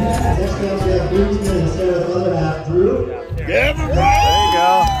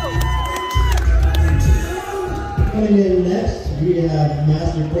 Coming in next, we have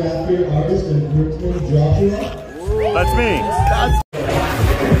Master Craft Beer Artist and Workman Joshua. That's me.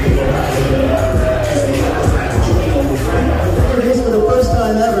 Introduce for the first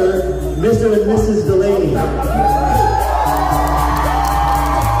time ever, Mr. and Mrs. Delaney.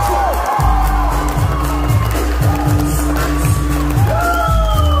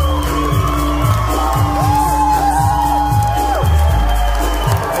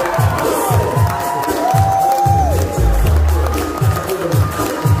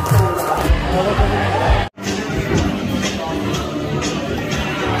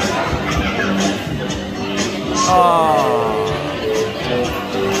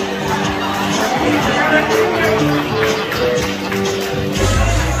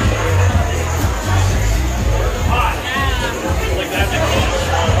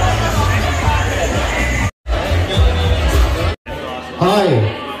 Hi.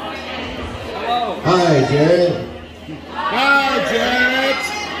 Hi, Jarrett. Hi, Jarrett.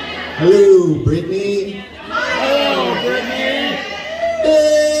 Hello, Brittany. Hello, Brittany.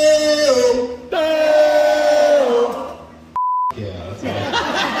 Yeah, that's awesome.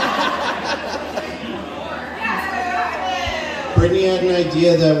 Brittany had an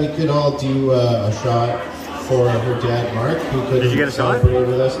idea that we could all do a shot for her dad, Mark, who couldn't Did you get a shot? celebrate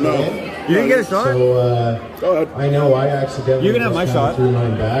with us No. today. You didn't get a shot? So, I know I accidentally You can have my just shot. threw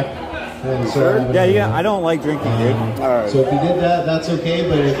mine back. And so Sure? Yeah, I don't like drinking, dude. So if you did that, that's okay.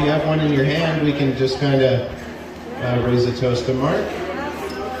 But if you have one in your hand, we can just kind of raise a toast to Mark.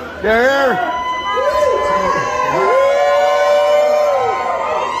 Here.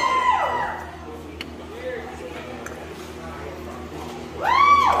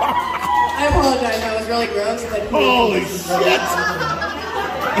 I apologize, that was really gross. But holy shit!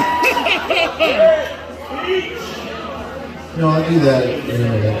 No, I'll do that in a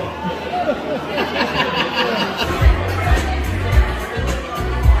minute.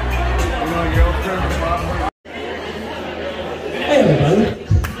 Hey everybody.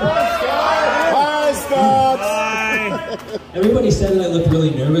 Hi, Scott. Everybody said that I look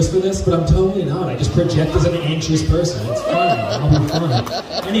really nervous for this, but I'm totally not. I just project as an anxious person. It's fine. I'll be fine.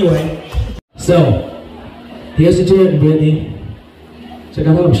 Anyway, so here's to Jarrett and Brittany. Check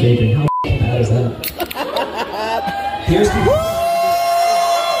out how I'm shaking. How bad is that? Here's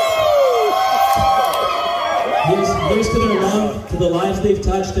to their love, to the lives they've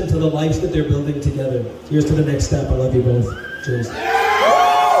touched and to the lives that they're building together. Here's to the next step. I love you both. Cheers.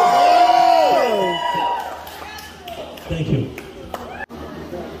 Thank you.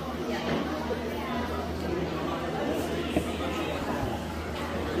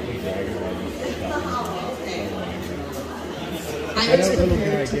 I was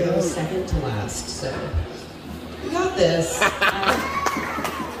prepared to go second to last, so we got this. I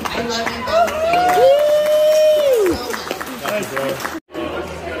love you both. I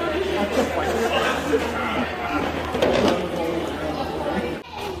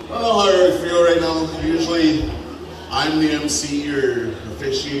don't know how I feel right now. Usually I'm the MC or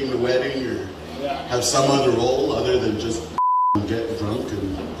officiating the wedding or have some other role other than just getting drunk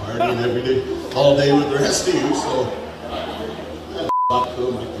and partying every day, all day with the rest of you, so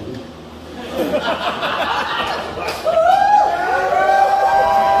cool, my kid.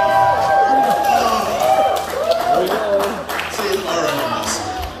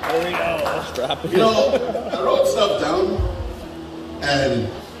 You know, I wrote stuff down, and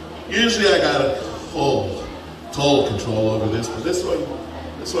usually I got a total control over this, but this one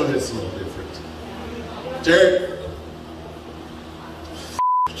hits a little different. Jarrett,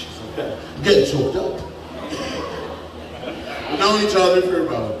 I'm getting choked up. We've known each other for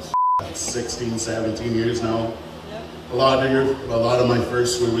about 16, 17 years now. A lot of my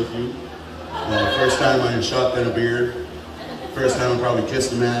firsts were with you. First time I had shotgun a beer. First time I probably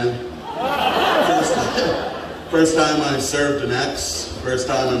kissed a man. First time I served an ex. First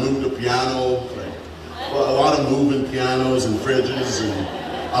time I moved a piano. A lot of moving pianos and fridges and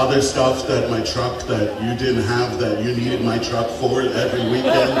other stuff that my truck that you didn't have that you needed my truck for every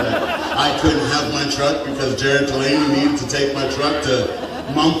weekend that I couldn't have my truck because Jarrett Delaney needed to take my truck to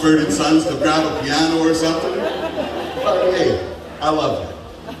Mumford & Sons to grab a piano or something. But hey, I love it.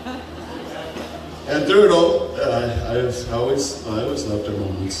 And through it all, I always loved our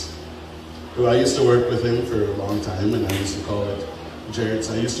moments. I used to work with him for a long time, and I used to call it Jarrett's.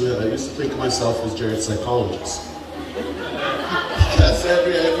 I used to think of myself as Jarrett's psychologist. Because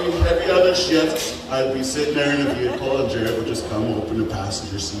every other shift, I'd be sitting there in a vehicle, and Jarrett would just come open the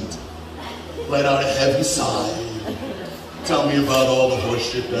passenger seat, let out a heavy sigh, tell me about all the horse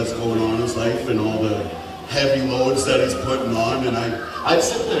shit that's going on in his life and all the heavy loads that he's putting on, and I'd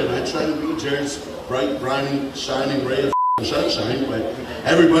sit there and I'd try to be Jarrett's bright, bright, shining ray of sunshine, but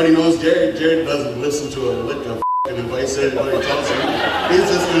everybody knows Jarrett doesn't listen to a lick of advice anybody tells him. He's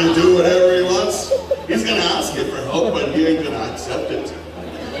just going to do whatever he wants. He's going to ask you for help, but he ain't going to accept it.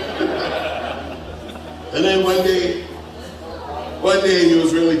 And then one day he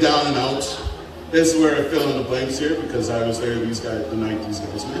was really down and out. This is where I fill in the blanks here because I was there the night these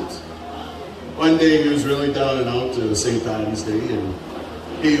guys met. One day he was really down and out to St. Paddy's Day, and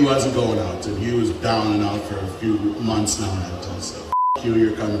he wasn't going out, and he was down and out for a few months now. And I said, "F you,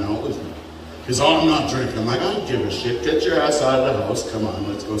 you're coming out with me." He's, "Oh, I'm not drinking." I'm like, "I don't give a shit. Get your ass out of the house. Come on,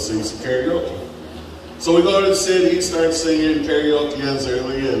 let's go sing some karaoke." So we go to the city, start singing karaoke ends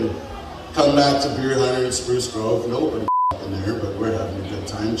early, and come back to Beer Hunter in Spruce Grove. Nobody in there, but we're having a good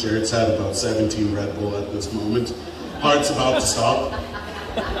time. Jarrett's had about 17 Red Bull at this moment. Heart's about to stop.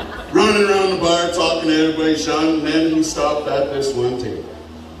 Running around the bar, talking to everybody, Sean, and then he stopped at this one table.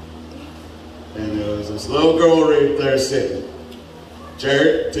 And there was this little girl right there sitting.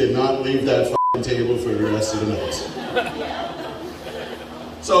 Jarrett did not leave that f***ing table for the rest of the night.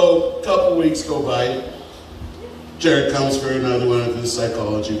 So, a couple weeks go by. Jarrett comes for another one of his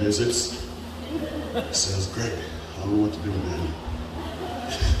psychology visits. He says, "Greg, I don't know what to do, man."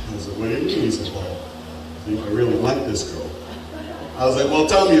 I was like, "What do you mean?" He said, "Well, I think I really like this girl." I was like, "Well,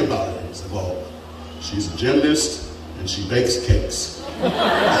 tell me about her." He said, "Well, she's a gymnast and she bakes cakes." And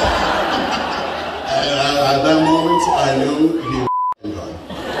at that moment, I knew he was gone.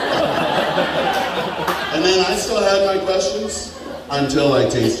 And then I still had my questions until I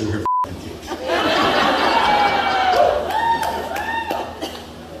tasted her cake.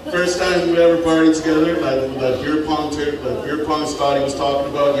 First time we ever partied together, that beer pong spot he was talking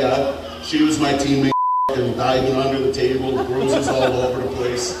about, yeah, she was my teammate and diving under the table, bruises all over the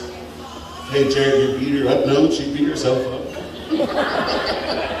place. "Hey, Jarrett, you beat her up?" No, she beat herself up.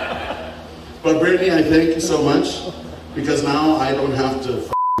 But Brittany, I thank you so much, because now I don't have to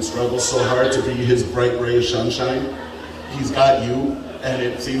struggle so hard to be his bright ray of sunshine. He's got you, and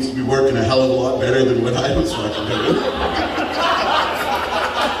it seems to be working a hell of a lot better than what I was fucking doing.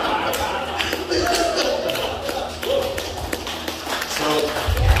 So,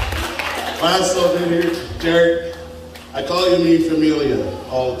 last over here, Jarrett, I call you mi familia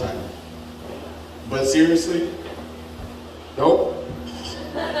all the time. But seriously, nope.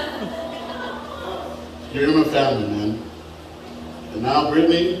 You're my family, man. And now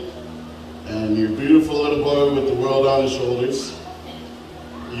Brittany, and your beautiful little boy with the world on his shoulders,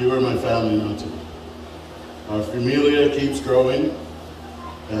 you are my family now too. Our familia keeps growing,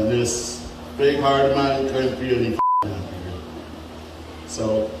 and this big heart of mine couldn't be any happier.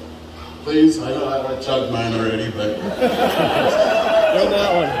 So, please, I know I chugged mine already, but Go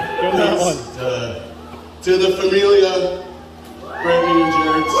that one. Go that one. To the familia, Brittany and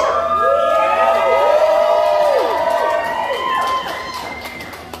Jarrett.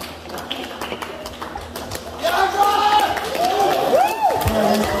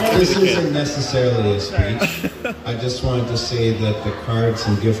 This isn't necessarily a speech. I just wanted to say that the cards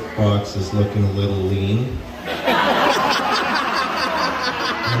and gift box is looking a little lean.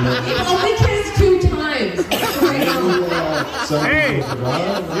 You've only kissed 2 times. Hey,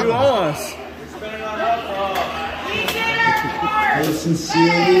 you owe us. I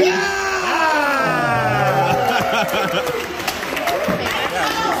sincerely.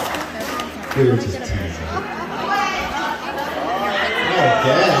 We were just teasing.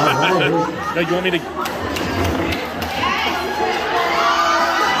 Okay. No, you want me to?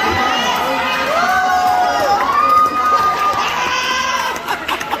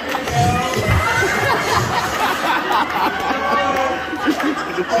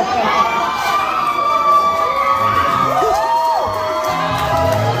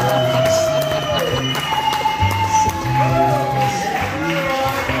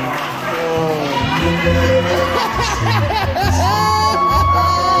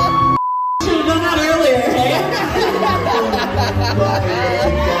 Should've done that earlier, hey?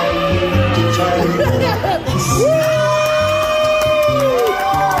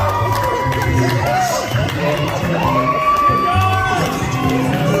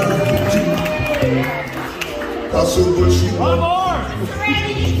 One more!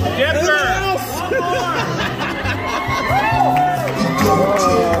 Get her!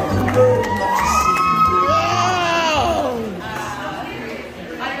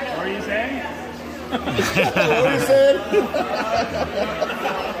 What are you saying? What are you saying?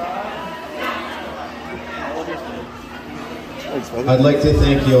 I'd like to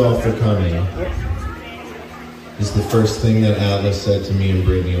thank you all for coming. It's the first thing that Atlas said to me and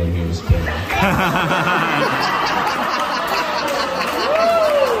Brittany when he was born.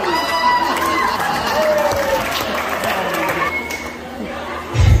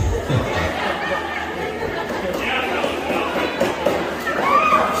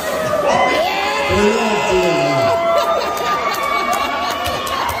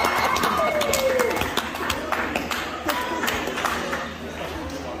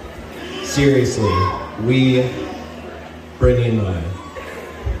 Seriously, we, Brittany and I,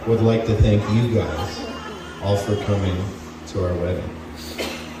 would like to thank you guys all for coming to our wedding.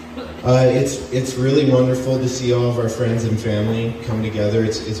 It's really wonderful to see all of our friends and family come together.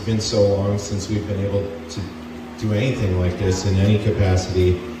 It's been so long since we've been able to do anything like this in any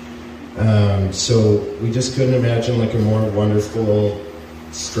capacity. So we just couldn't imagine like a more wonderful,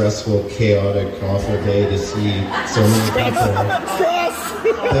 stressful, chaotic, awful day to see so many people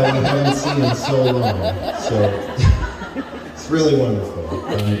that we haven't seen in so long. So it's really wonderful.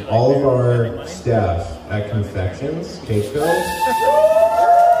 All of our staff at Confections, Cake Bill,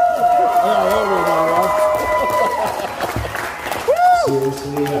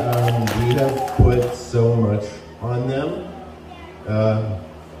 seriously, we have put so much on them.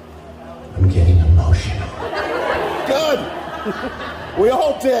 I'm getting emotional. Good! We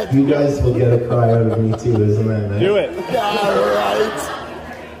all did! You guys will get a cry out of me too, isn't that nice? Do it! Yeah, right!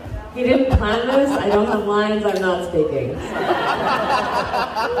 He didn't plan this. I don't have lines. I'm not speaking.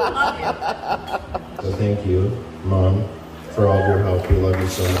 So thank you, Mom, for all of your help. We love you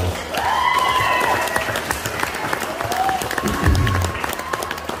so much.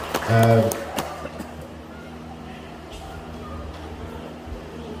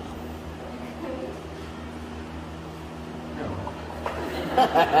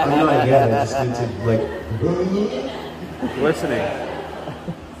 I'm not yet. I just need to like listening.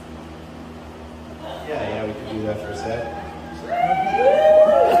 Yeah, we could do that for a sec.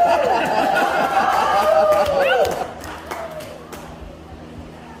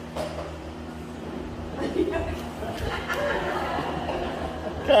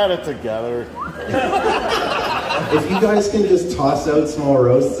 Got it together. If you guys can just toss out small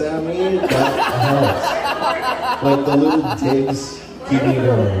roasts at me, that helps. Like the little digs keep me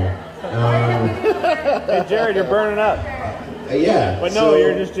going. Hey Jared, you're burning up. Yeah. But no,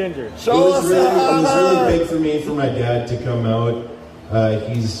 you're just ginger. It was really big for me, for my dad to come out.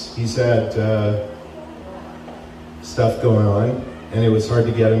 He's had stuff going on, and it was hard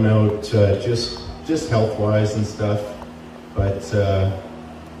to get him out, just health-wise and stuff. But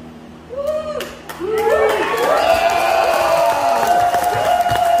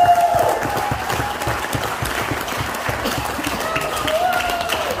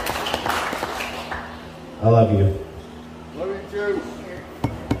I love you. Love you too.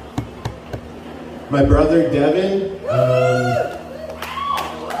 My brother Devin,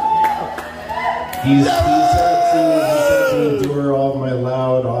 he's had to endure all of my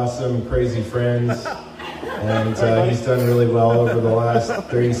loud, awesome, crazy friends, and he's done really well over the last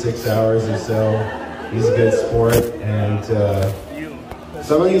 36 hours or so. He's a good sport, and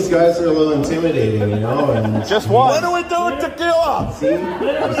some of these guys are a little intimidating, you know. And just one. What do we do with tequila? See, you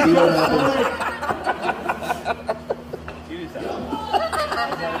see what happens.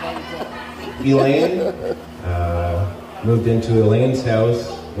 Elaine, moved into Elaine's house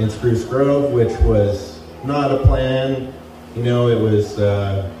in Spruce Grove, which was not a plan. You know, it was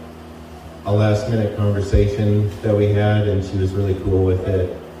a last-minute conversation that we had, and she was really cool with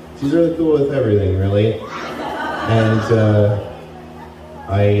it. She's really cool with everything, really. And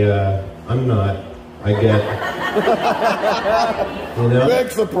I'm not. I get, you know. Big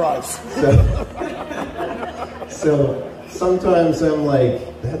surprise. So sometimes I'm like,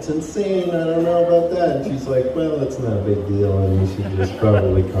 that's insane, I don't know about that. And she's like, well, it's not a big deal, and you should just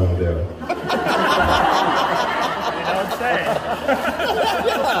probably calm down. You don't say.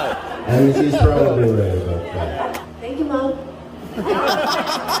 And she's probably right about that. Thank you, Mom.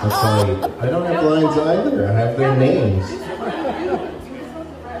 That's why I don't have lines either, I have their names.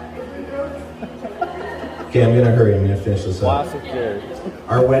 Okay, I'm gonna hurry, I'm gonna finish this up. Classic Jared.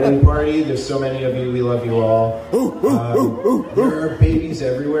 Our wedding party, there's so many of you, we love you all. There are babies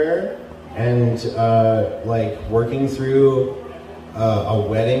everywhere, and like working through a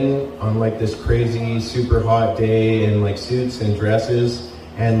wedding on like this crazy super hot day in like suits and dresses,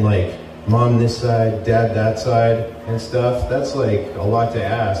 and like mom this side, dad that side and stuff, that's like a lot to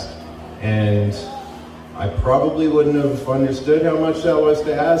ask. And I probably wouldn't have understood how much that was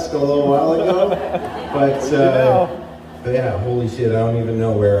to ask a little while ago, but yeah, holy shit, I don't even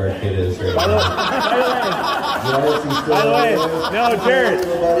know where our kid is right now. By the way, no, Jared,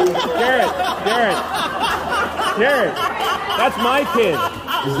 that's my kid.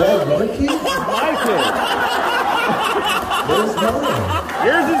 Is that your kid? My kid. Where's mine?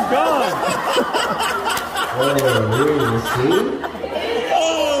 Yours is gone. Oh, here, you see?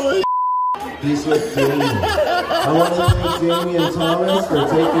 He's with Jamie. I want to thank Jamie and Thomas for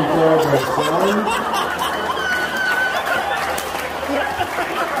taking care of our son.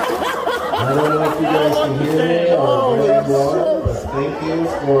 I don't know if you guys can hear me or where you are, but thank you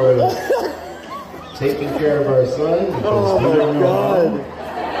for taking care of our son, because we don't know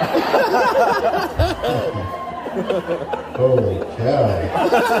how. Holy cow.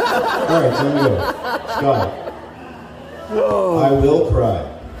 Alright, so let me go. Scott. I will cry.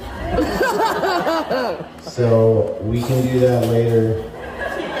 So we can do that later.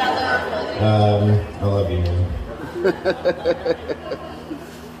 I love you, man.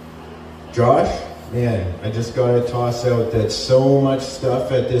 Josh, man, I just gotta toss out that so much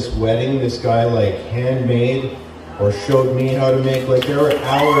stuff at this wedding, this guy like handmade or showed me how to make, like there were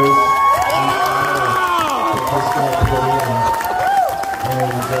hours that this guy put in.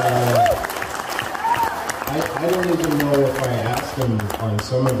 And I don't even know if I asked him on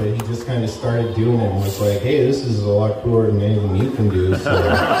some of it. He just kind of started doing it and was like, hey, this is a lot cooler than anything you can do, so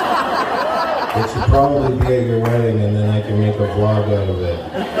it should probably be at your wedding, and then I can make a vlog out of it.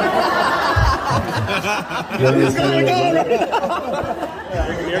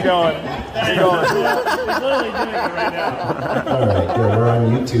 You're going. He's literally doing it right now. Alright, good. We're on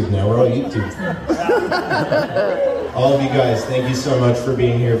YouTube now. We're on YouTube. All of you guys, thank you so much for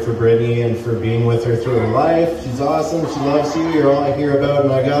being here for Brittany and for being with her through her life. She's awesome. She loves you. You're all I hear about,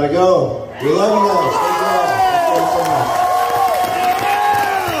 and I gotta go. We love you guys. Thank you all. Thank you so much.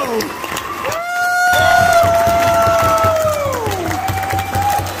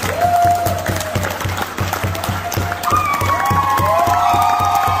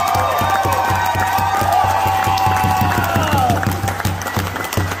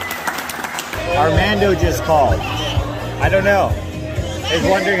 Armando just called. I don't know. He's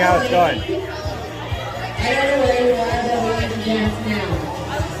wondering how it's going. I don't know where you are, but we need to dance now.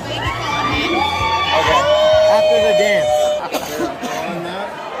 Okay. After the dance.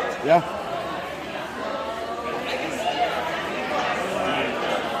 Yeah.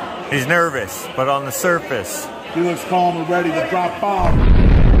 He's nervous, but on the surface. He looks calm and ready to drop bomb.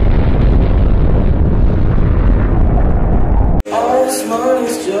 All this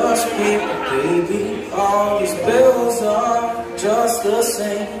money's just people, baby. All these bills are just the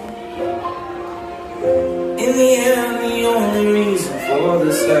same. In the end, the only reason for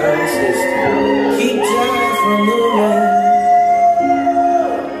this house is to keep dry from the rain.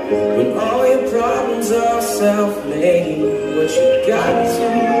 When all your problems are self-made, what you got to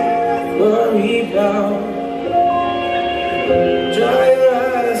worry about. Dry your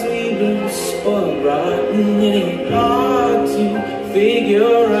eyes, we've been spoiled rotten. It ain't hard to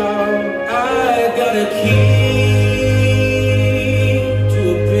figure out. I got a key to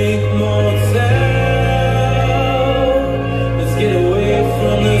a big motel. Let's get away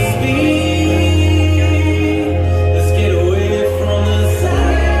from the speed. Let's get away from the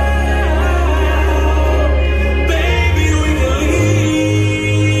sound. Baby, we can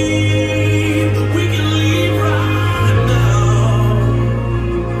leave. We can leave right now.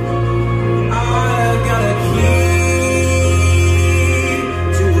 I got a key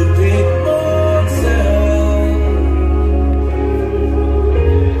to a big motel.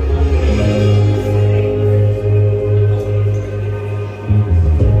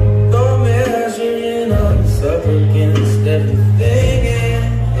 Go measuring us up against everything and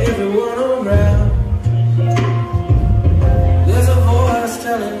everyone around. There's a voice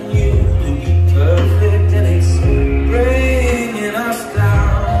telling you to be perfect and it's bringing us down.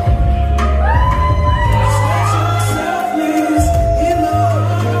 Stretch yourself loose in the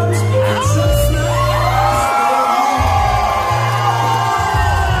arms and so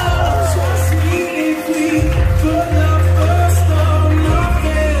trust me if we put the first on,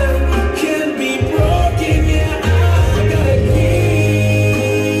 nothing can be broken. Yeah, I got a key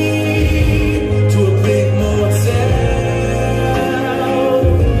to a big motel.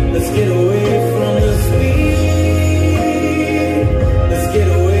 Let's get away from the speed. Let's get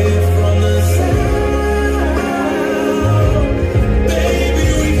away from the sound. Baby,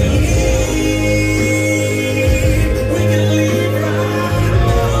 we can leave. We can leave right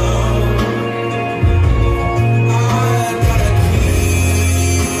now. I got a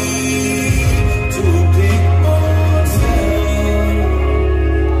key to a big motel.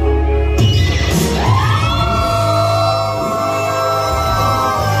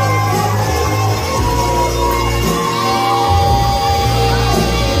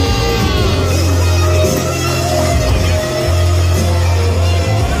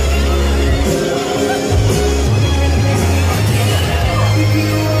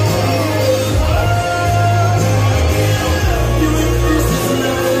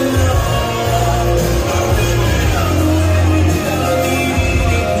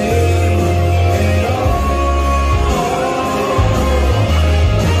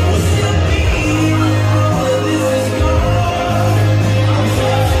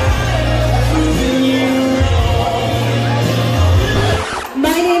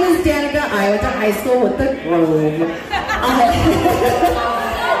 My name is Danica. I went to high school with the Grove.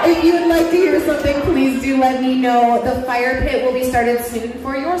 If you would like to hear something, please do let me know. The fire pit will be started soon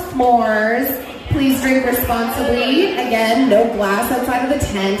for your s'mores. Please drink responsibly. Again, no glass outside of the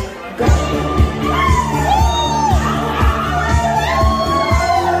tent.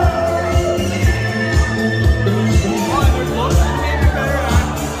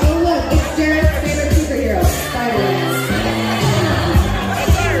 Oh look, it's Jarrett's favorite superhero, Spider-Man.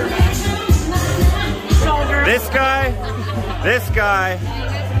 This guy,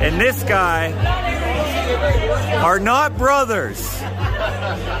 and this guy are not brothers.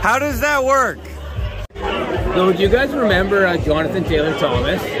 How does that work? So do you guys remember Jonathan Taylor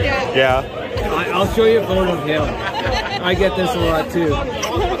Thomas? Yeah. I'll show you a photo of him. I get this a lot too.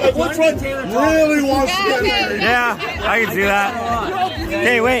 Which one really wants to get married? Yeah, I can see that.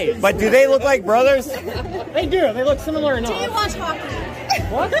 Hey, wait, but do they look like brothers? They do. They look similar enough. Do you watch hockey?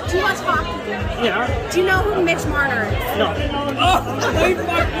 What? Do you watch hockey? Yeah. Do you know who Mitch Marner is? No. I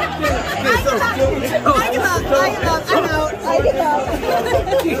give up. I'm out. I give up.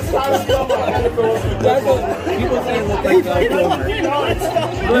 People say it looks like Val Kilmer.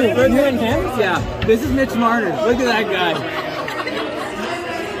 Look at him? Yeah. This is Mitch Marner. Look at that guy.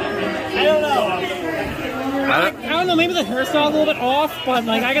 I don't know. I don't know. Maybe the hairstyle a little bit off, but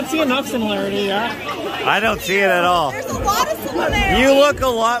like I can see enough similarity. Yeah. I don't see it at all. There's a lot of similarities. You look a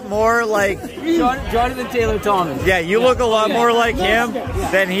lot more like Jonathan Taylor Thomas. Yeah, you look a lot more like him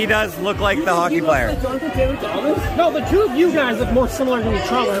than he does look like the hockey player. Jonathan Taylor Thomas? No, the two of you guys look more similar to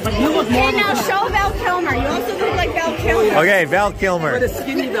each other, but you look more. And now show Val Kilmer. You also look like Val Kilmer. Okay, Val Kilmer. But a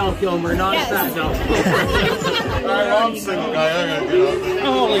skinny Val Kilmer, not a fat Val Kilmer. I'm single guy. I gotta get up.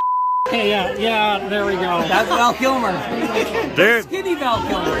 Holy. Okay, yeah, there we go. That's Val Kilmer. Dude, Skinny Val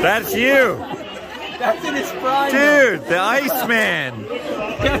Kilmer. that's you. That's in his prime. Dude, the Iceman.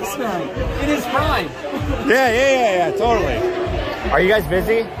 Yes, man. In his prime. Yeah, totally. Are you guys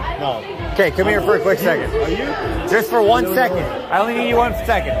busy? No. Okay, come here for a quick second. Are you? Just for 1 second. I only need you 1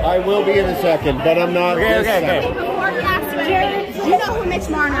 second. I will be in a second, but I'm not. Okay. Jared, do you know who Mitch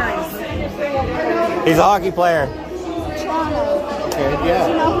Marner is? He's a hockey player. Toronto. Okay,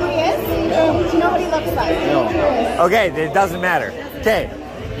 Do you know who he is? No. Do you know what he looks like? No. Okay, it doesn't matter. Okay,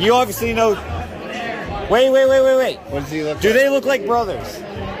 you obviously know. Wait. What does he look like? Do they look like brothers?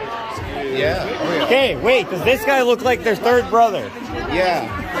 Yeah. Oh, yeah. Okay, wait. Does this guy look like their third brother? Yeah.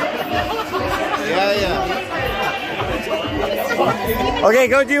 Okay,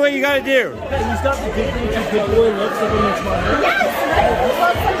 go do what you gotta do.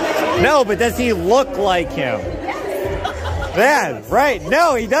 No, but does he look like him? Yeah, right.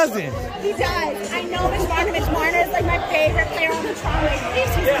 No, he doesn't. He does. I know Mitch Marner. Mitch Marner is like my favorite player on the Toronto Maple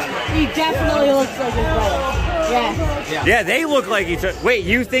Leafs. He definitely looks like his brother. Yeah. Yeah, they look like each other. Wait,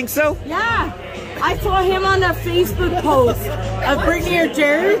 you think so? Yeah. I saw him on a Facebook post of Brittany or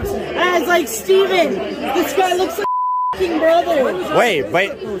Jared, and I was like, Steven, this guy looks like a f***ing brother. Wait.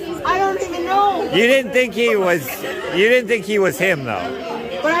 I don't even know. You didn't think he was him though.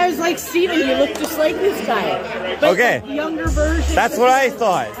 But I was like, Steven, you look just like this guy. But Okay. like younger version. That's what I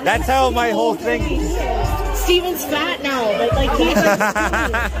thought. That's how my whole thing. Steven's fat now, but like he's like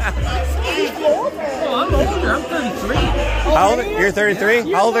he's older. Oh, I'm older. I'm 33. How old? You're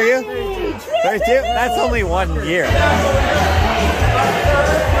 33? How old are you? 32? That's only 1 year.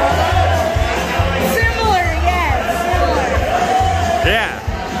 Similar, yes, similar. Yeah.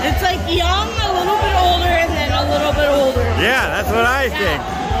 It's like young, a little bit older, and then a little bit older. Yeah, that's what I think.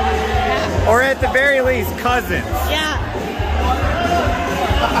 Or at the very least, cousins. Yeah.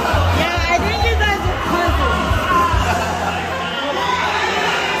 Yeah, I think you guys are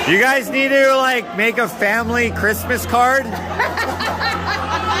cousins. You guys need to like make a family Christmas card.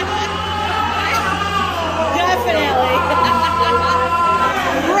 Definitely.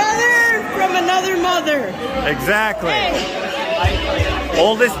 Brother from another mother. Exactly. Hey.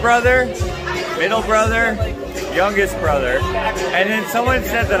 Oldest brother, middle brother, youngest brother. And then someone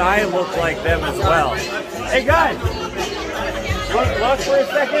said that I look like them as well. Hey guys, you want to look for a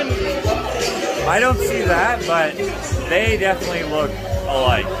second? I don't see that, but they definitely look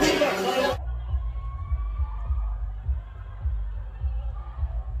alike.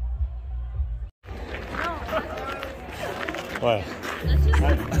 What?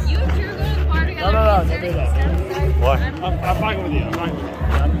 You and Drew go to the bar together. No, don't do that. What? I'm fucking with you.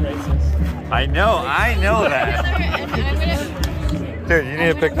 I'm racist. I know that. Dude, you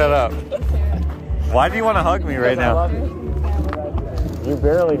need to pick that up. Why do you want to hug me right now? You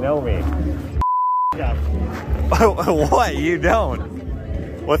barely know me. Yeah. What? You don't?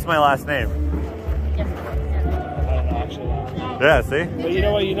 What's my last name? I don't know, actually. Yeah, see? But you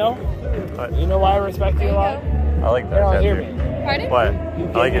know what you know? What? You know why I respect you a lot? I like that Don't hear tattoo. me. Pardon? What?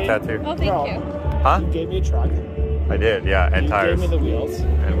 I like your tattoo. Oh, thank you. Huh? You gave me a truck. I did, yeah, and tires. You gave me the wheels.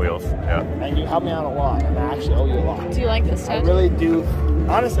 And wheels, yeah. And you helped me out a lot, and I actually owe you a lot. Do you like this I tattoo? really do.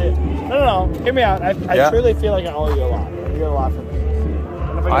 Honestly, no. Hear me out. I truly feel like I owe you a lot. You did a lot for me.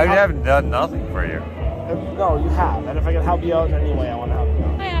 And if I haven't done nothing for you. No, you have. And if I can help you out in any way, I want to help you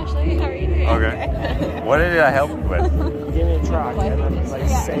out. Hi, Ashley. How are you doing? Okay. What did I help you with? You gave me a truck, and then like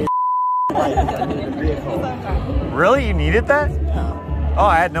say right, I needed a vehicle. Really? You needed that? Yeah. Oh,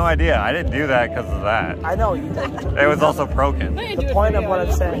 I had no idea. I didn't do that because of that. I know you did. It was also broken. The point of what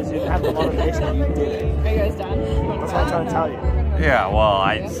I'm saying is you didn't have the motivation. You did it. Are you guys done? That's what I'm trying to tell you. Yeah, well,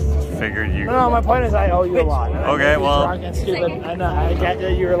 I just figured you... No, my point is I owe you a lot. And Okay, well... and stupid. I get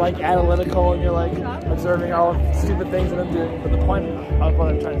that you're like analytical and you're like observing all stupid things that I'm doing. But the point of what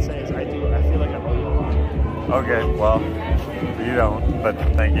I'm trying to say is I feel like I owe you a lot. Okay, well, you don't, but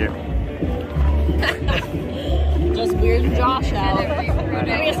thank you. Just weird Josh out. I mean,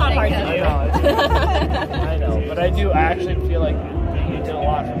 it's not hard to do. I know, but I actually feel like you did a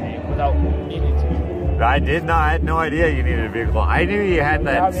lot for me without needing to. I did not. I had no idea you needed a vehicle. I knew you had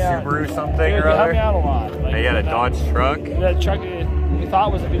that Subaru something or other. You helped me out a lot. Like, you had a Dodge truck. That truck you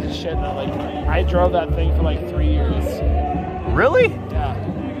thought was a piece of shit. And I drove that thing for like 3 years. Really? Yeah.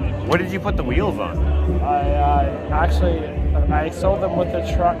 What did you put the wheels on? I sold them with the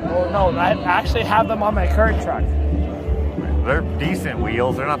truck. Oh no, I actually have them on my current truck. They're decent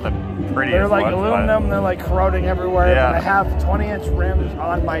wheels. They're not the prettiest. They're like ones, aluminum. They're like corroding everywhere. Yeah. And I have 20-inch rims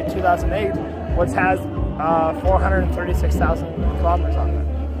on my 2008, which has 436,000 kilometers on it.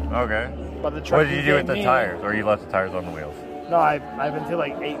 Okay. But the truck What did you do with the tires? Or you left the tires on the wheels? No, I've been through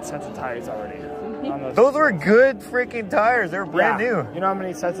like 8 sets of tires already. Those were good freaking tires. They were brand new. You know how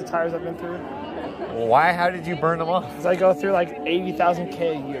many sets of tires I've been through? Why? How did you burn them off? Because I go through like 80,000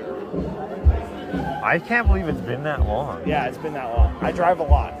 K a year. I can't believe it's been that long. Yeah, it's been that long. I drive a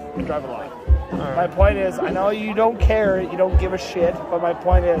lot. My point is, I know you don't care, you don't give a shit, but my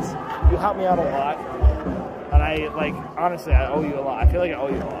point is, you help me out a lot. And I, like, honestly, I owe you a lot. I feel like I owe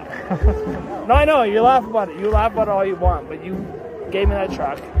you a lot. No, I know, you laugh about it. You laugh about it all you want, but you gave me that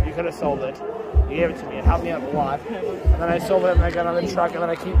truck. You could have sold it. You gave it to me. It helped me out a lot. And then I sold it, and I got another truck, and then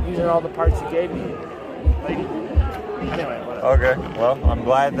I keep using all the parts you gave me. Like, anyway, whatever. Okay, well, I'm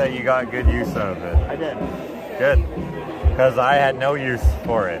glad that you got good use out of it. I did. Good. Because I had no use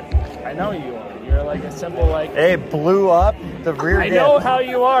for it. I know you are. You're like a simple, like... It blew up the rear I diff. know how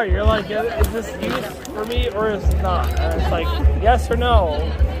you are. You're like, is this use for me or is it not? And it's like, yes or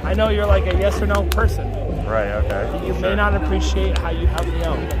no. I know you're like a yes or no person. Right, okay. You may not appreciate how you help me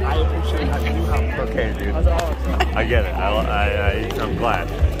out, but I appreciate how you help me. Okay, dude. That's all I'm saying. I get it. I'm glad.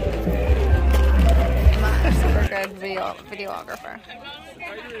 Super good videographer.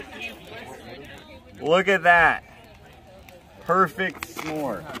 Look at that. Perfect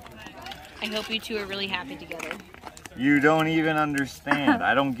s'more. I hope you two are really happy together. You don't even understand.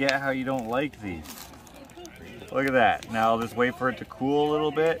 I don't get how you don't like these. Look at that. Now I'll just wait for it to cool a little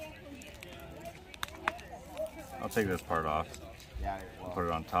bit. I'll take this part off. Put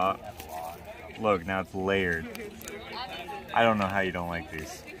it on top. Look, now it's layered. I don't know how you don't like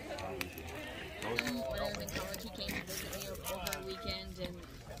these.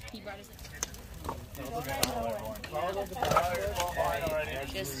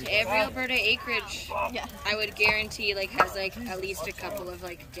 Just every Alberta acreage, I would guarantee like has like at least a couple of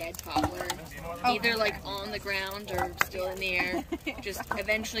like dead poplar, either like on the ground or still in the air. Just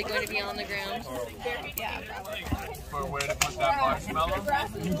eventually going to be on the ground. Yeah, probably. For where to put that marshmallow.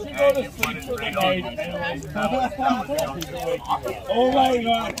 Oh my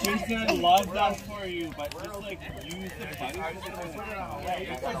god, Jason loves that for you, but just like use the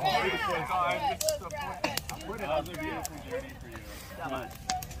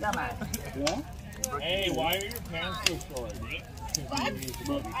Hey, why are your pants so short?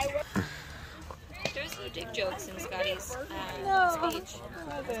 There's no dick jokes in Scotty's speech. I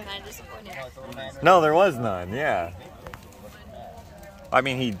was kind of disappointed. No, there was none, yeah. I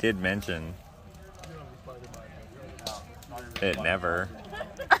mean, he did mention it never.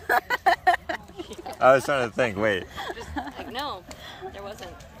 I was trying to think, wait. Just like, no, there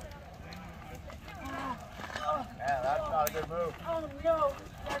wasn't. Yeah, that's not a good move. Oh no,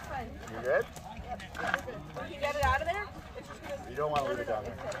 that's fine. You good? You get it out of there? You don't want to leave it down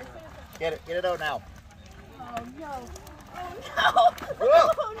there. Get it out now. Oh no. Oh no.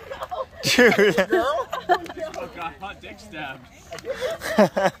 Oh no. Dude. Oh no. Oh god, hot dick stab.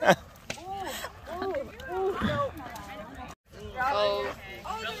 Oh.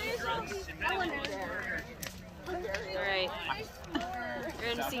 Alright.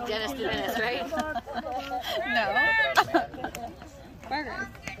 You're gonna see Dennis the Menace, right? No. Burger.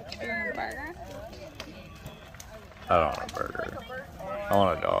 You want a burger? I don't want a burger. I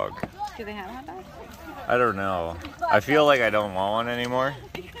want a dog. Do they have a hot dog? I don't know. I feel like I don't want one anymore.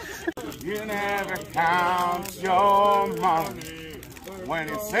 You never count your money. When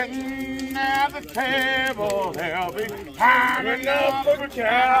you're sitting at the table, there'll be time enough for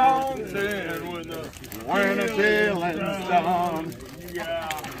counting when the dealing's done.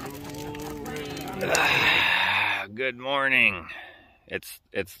 Good morning. It's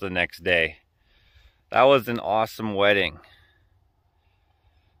the next day. That was an awesome wedding.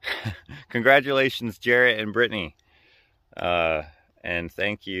 Congratulations, Jarrett and Brittany. And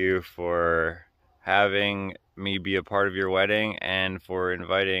thank you for having me be a part of your wedding and for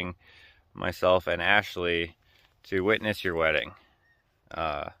inviting myself and Ashley to witness your wedding.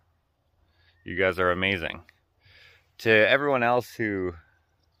 You guys are amazing. To everyone else who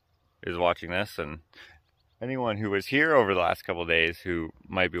is watching this and anyone who was here over the last couple of days who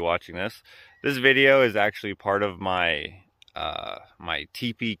might be watching this, this video is actually part of my my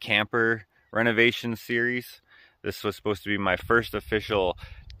teepee camper renovation series. This was supposed to be my first official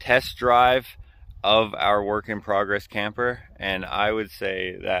test drive of our work in progress camper, and I would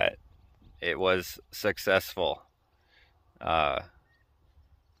say that it was successful. As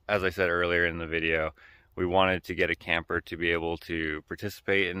I said earlier in the video, we wanted to get a camper to be able to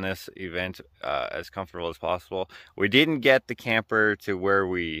participate in this event as comfortable as possible. We didn't get the camper to where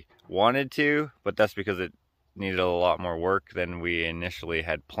we wanted to, but that's because it needed a lot more work than we initially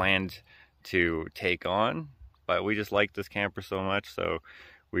had planned to take on. But we just like this camper so much, so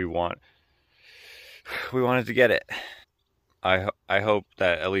we wanted to get it. I hope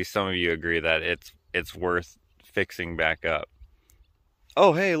that at least some of you agree that it's worth fixing back up.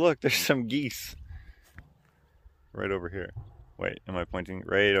 Oh hey, look, there's some geese right over here. Wait, am I pointing?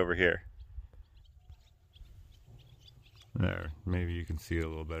 Right over here. There, maybe you can see it a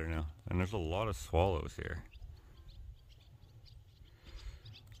little better now. And there's a lot of swallows here.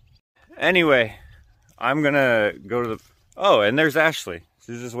 Anyway, I'm gonna go to the... Oh, and there's Ashley.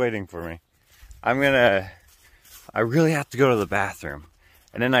 She's just waiting for me. I really have to go to the bathroom.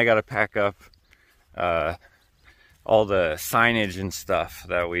 And then I gotta pack up all the signage and stuff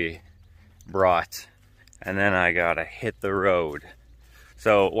that we brought. And then I gotta hit the road.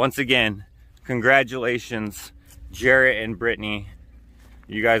 So once again, congratulations, Jarrett and Brittany.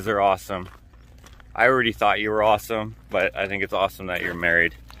 You guys are awesome. I already thought you were awesome, but I think it's awesome that you're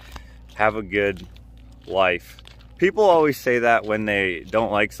married. Have a good life. People always say that when they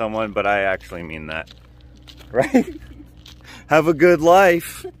don't like someone, but I actually mean that. Right? Have a good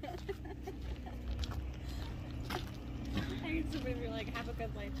life. I used to be like, have a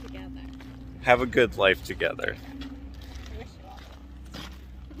good life together. Have a good life together.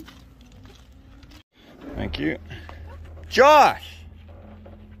 Thank you. Josh!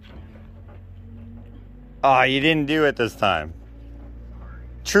 Oh, you didn't do it this time.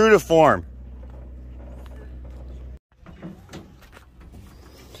 True to form.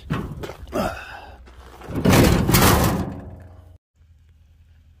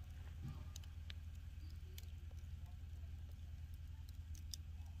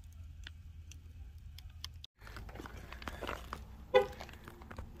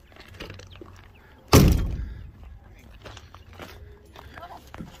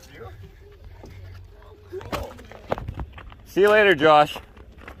 See you later, Josh.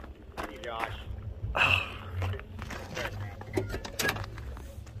 Hey, Josh.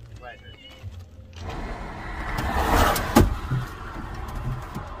 Pleasure.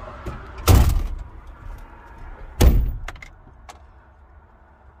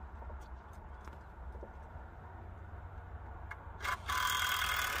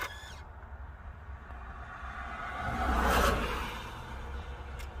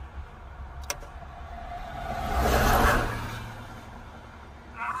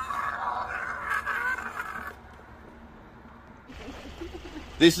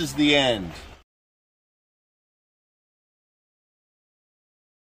 This is the end.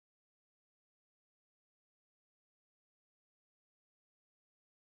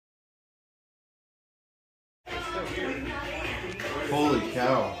 Holy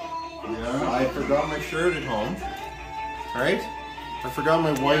cow. Yeah. I forgot my shirt at home. Alright? I forgot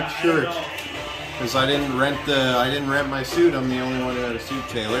my white shirt. Because I didn't rent my suit. I'm the only one who had a suit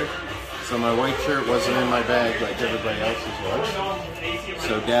tailored. So my white shirt wasn't in my bag like everybody else's was.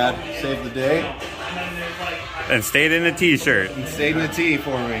 So Dad saved the day. And stayed in a t-shirt. And stayed in a tee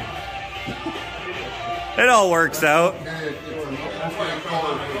for me. It all works out.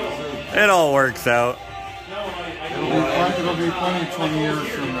 It all works out. It'll be funny 20 years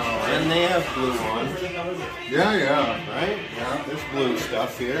from now. And they have blue on. Yeah, yeah. Right? Yeah. There's blue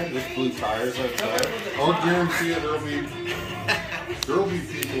stuff here. There's blue tires outside. I'll guarantee you there'll be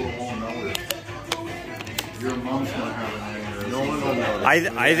people who won't know it. Your mom's gonna have an anger. No one will know.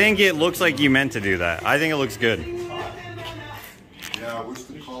 I think it looks like you meant to do that. I think it looks good. Yeah, I wish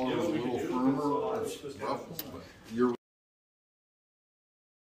the collar was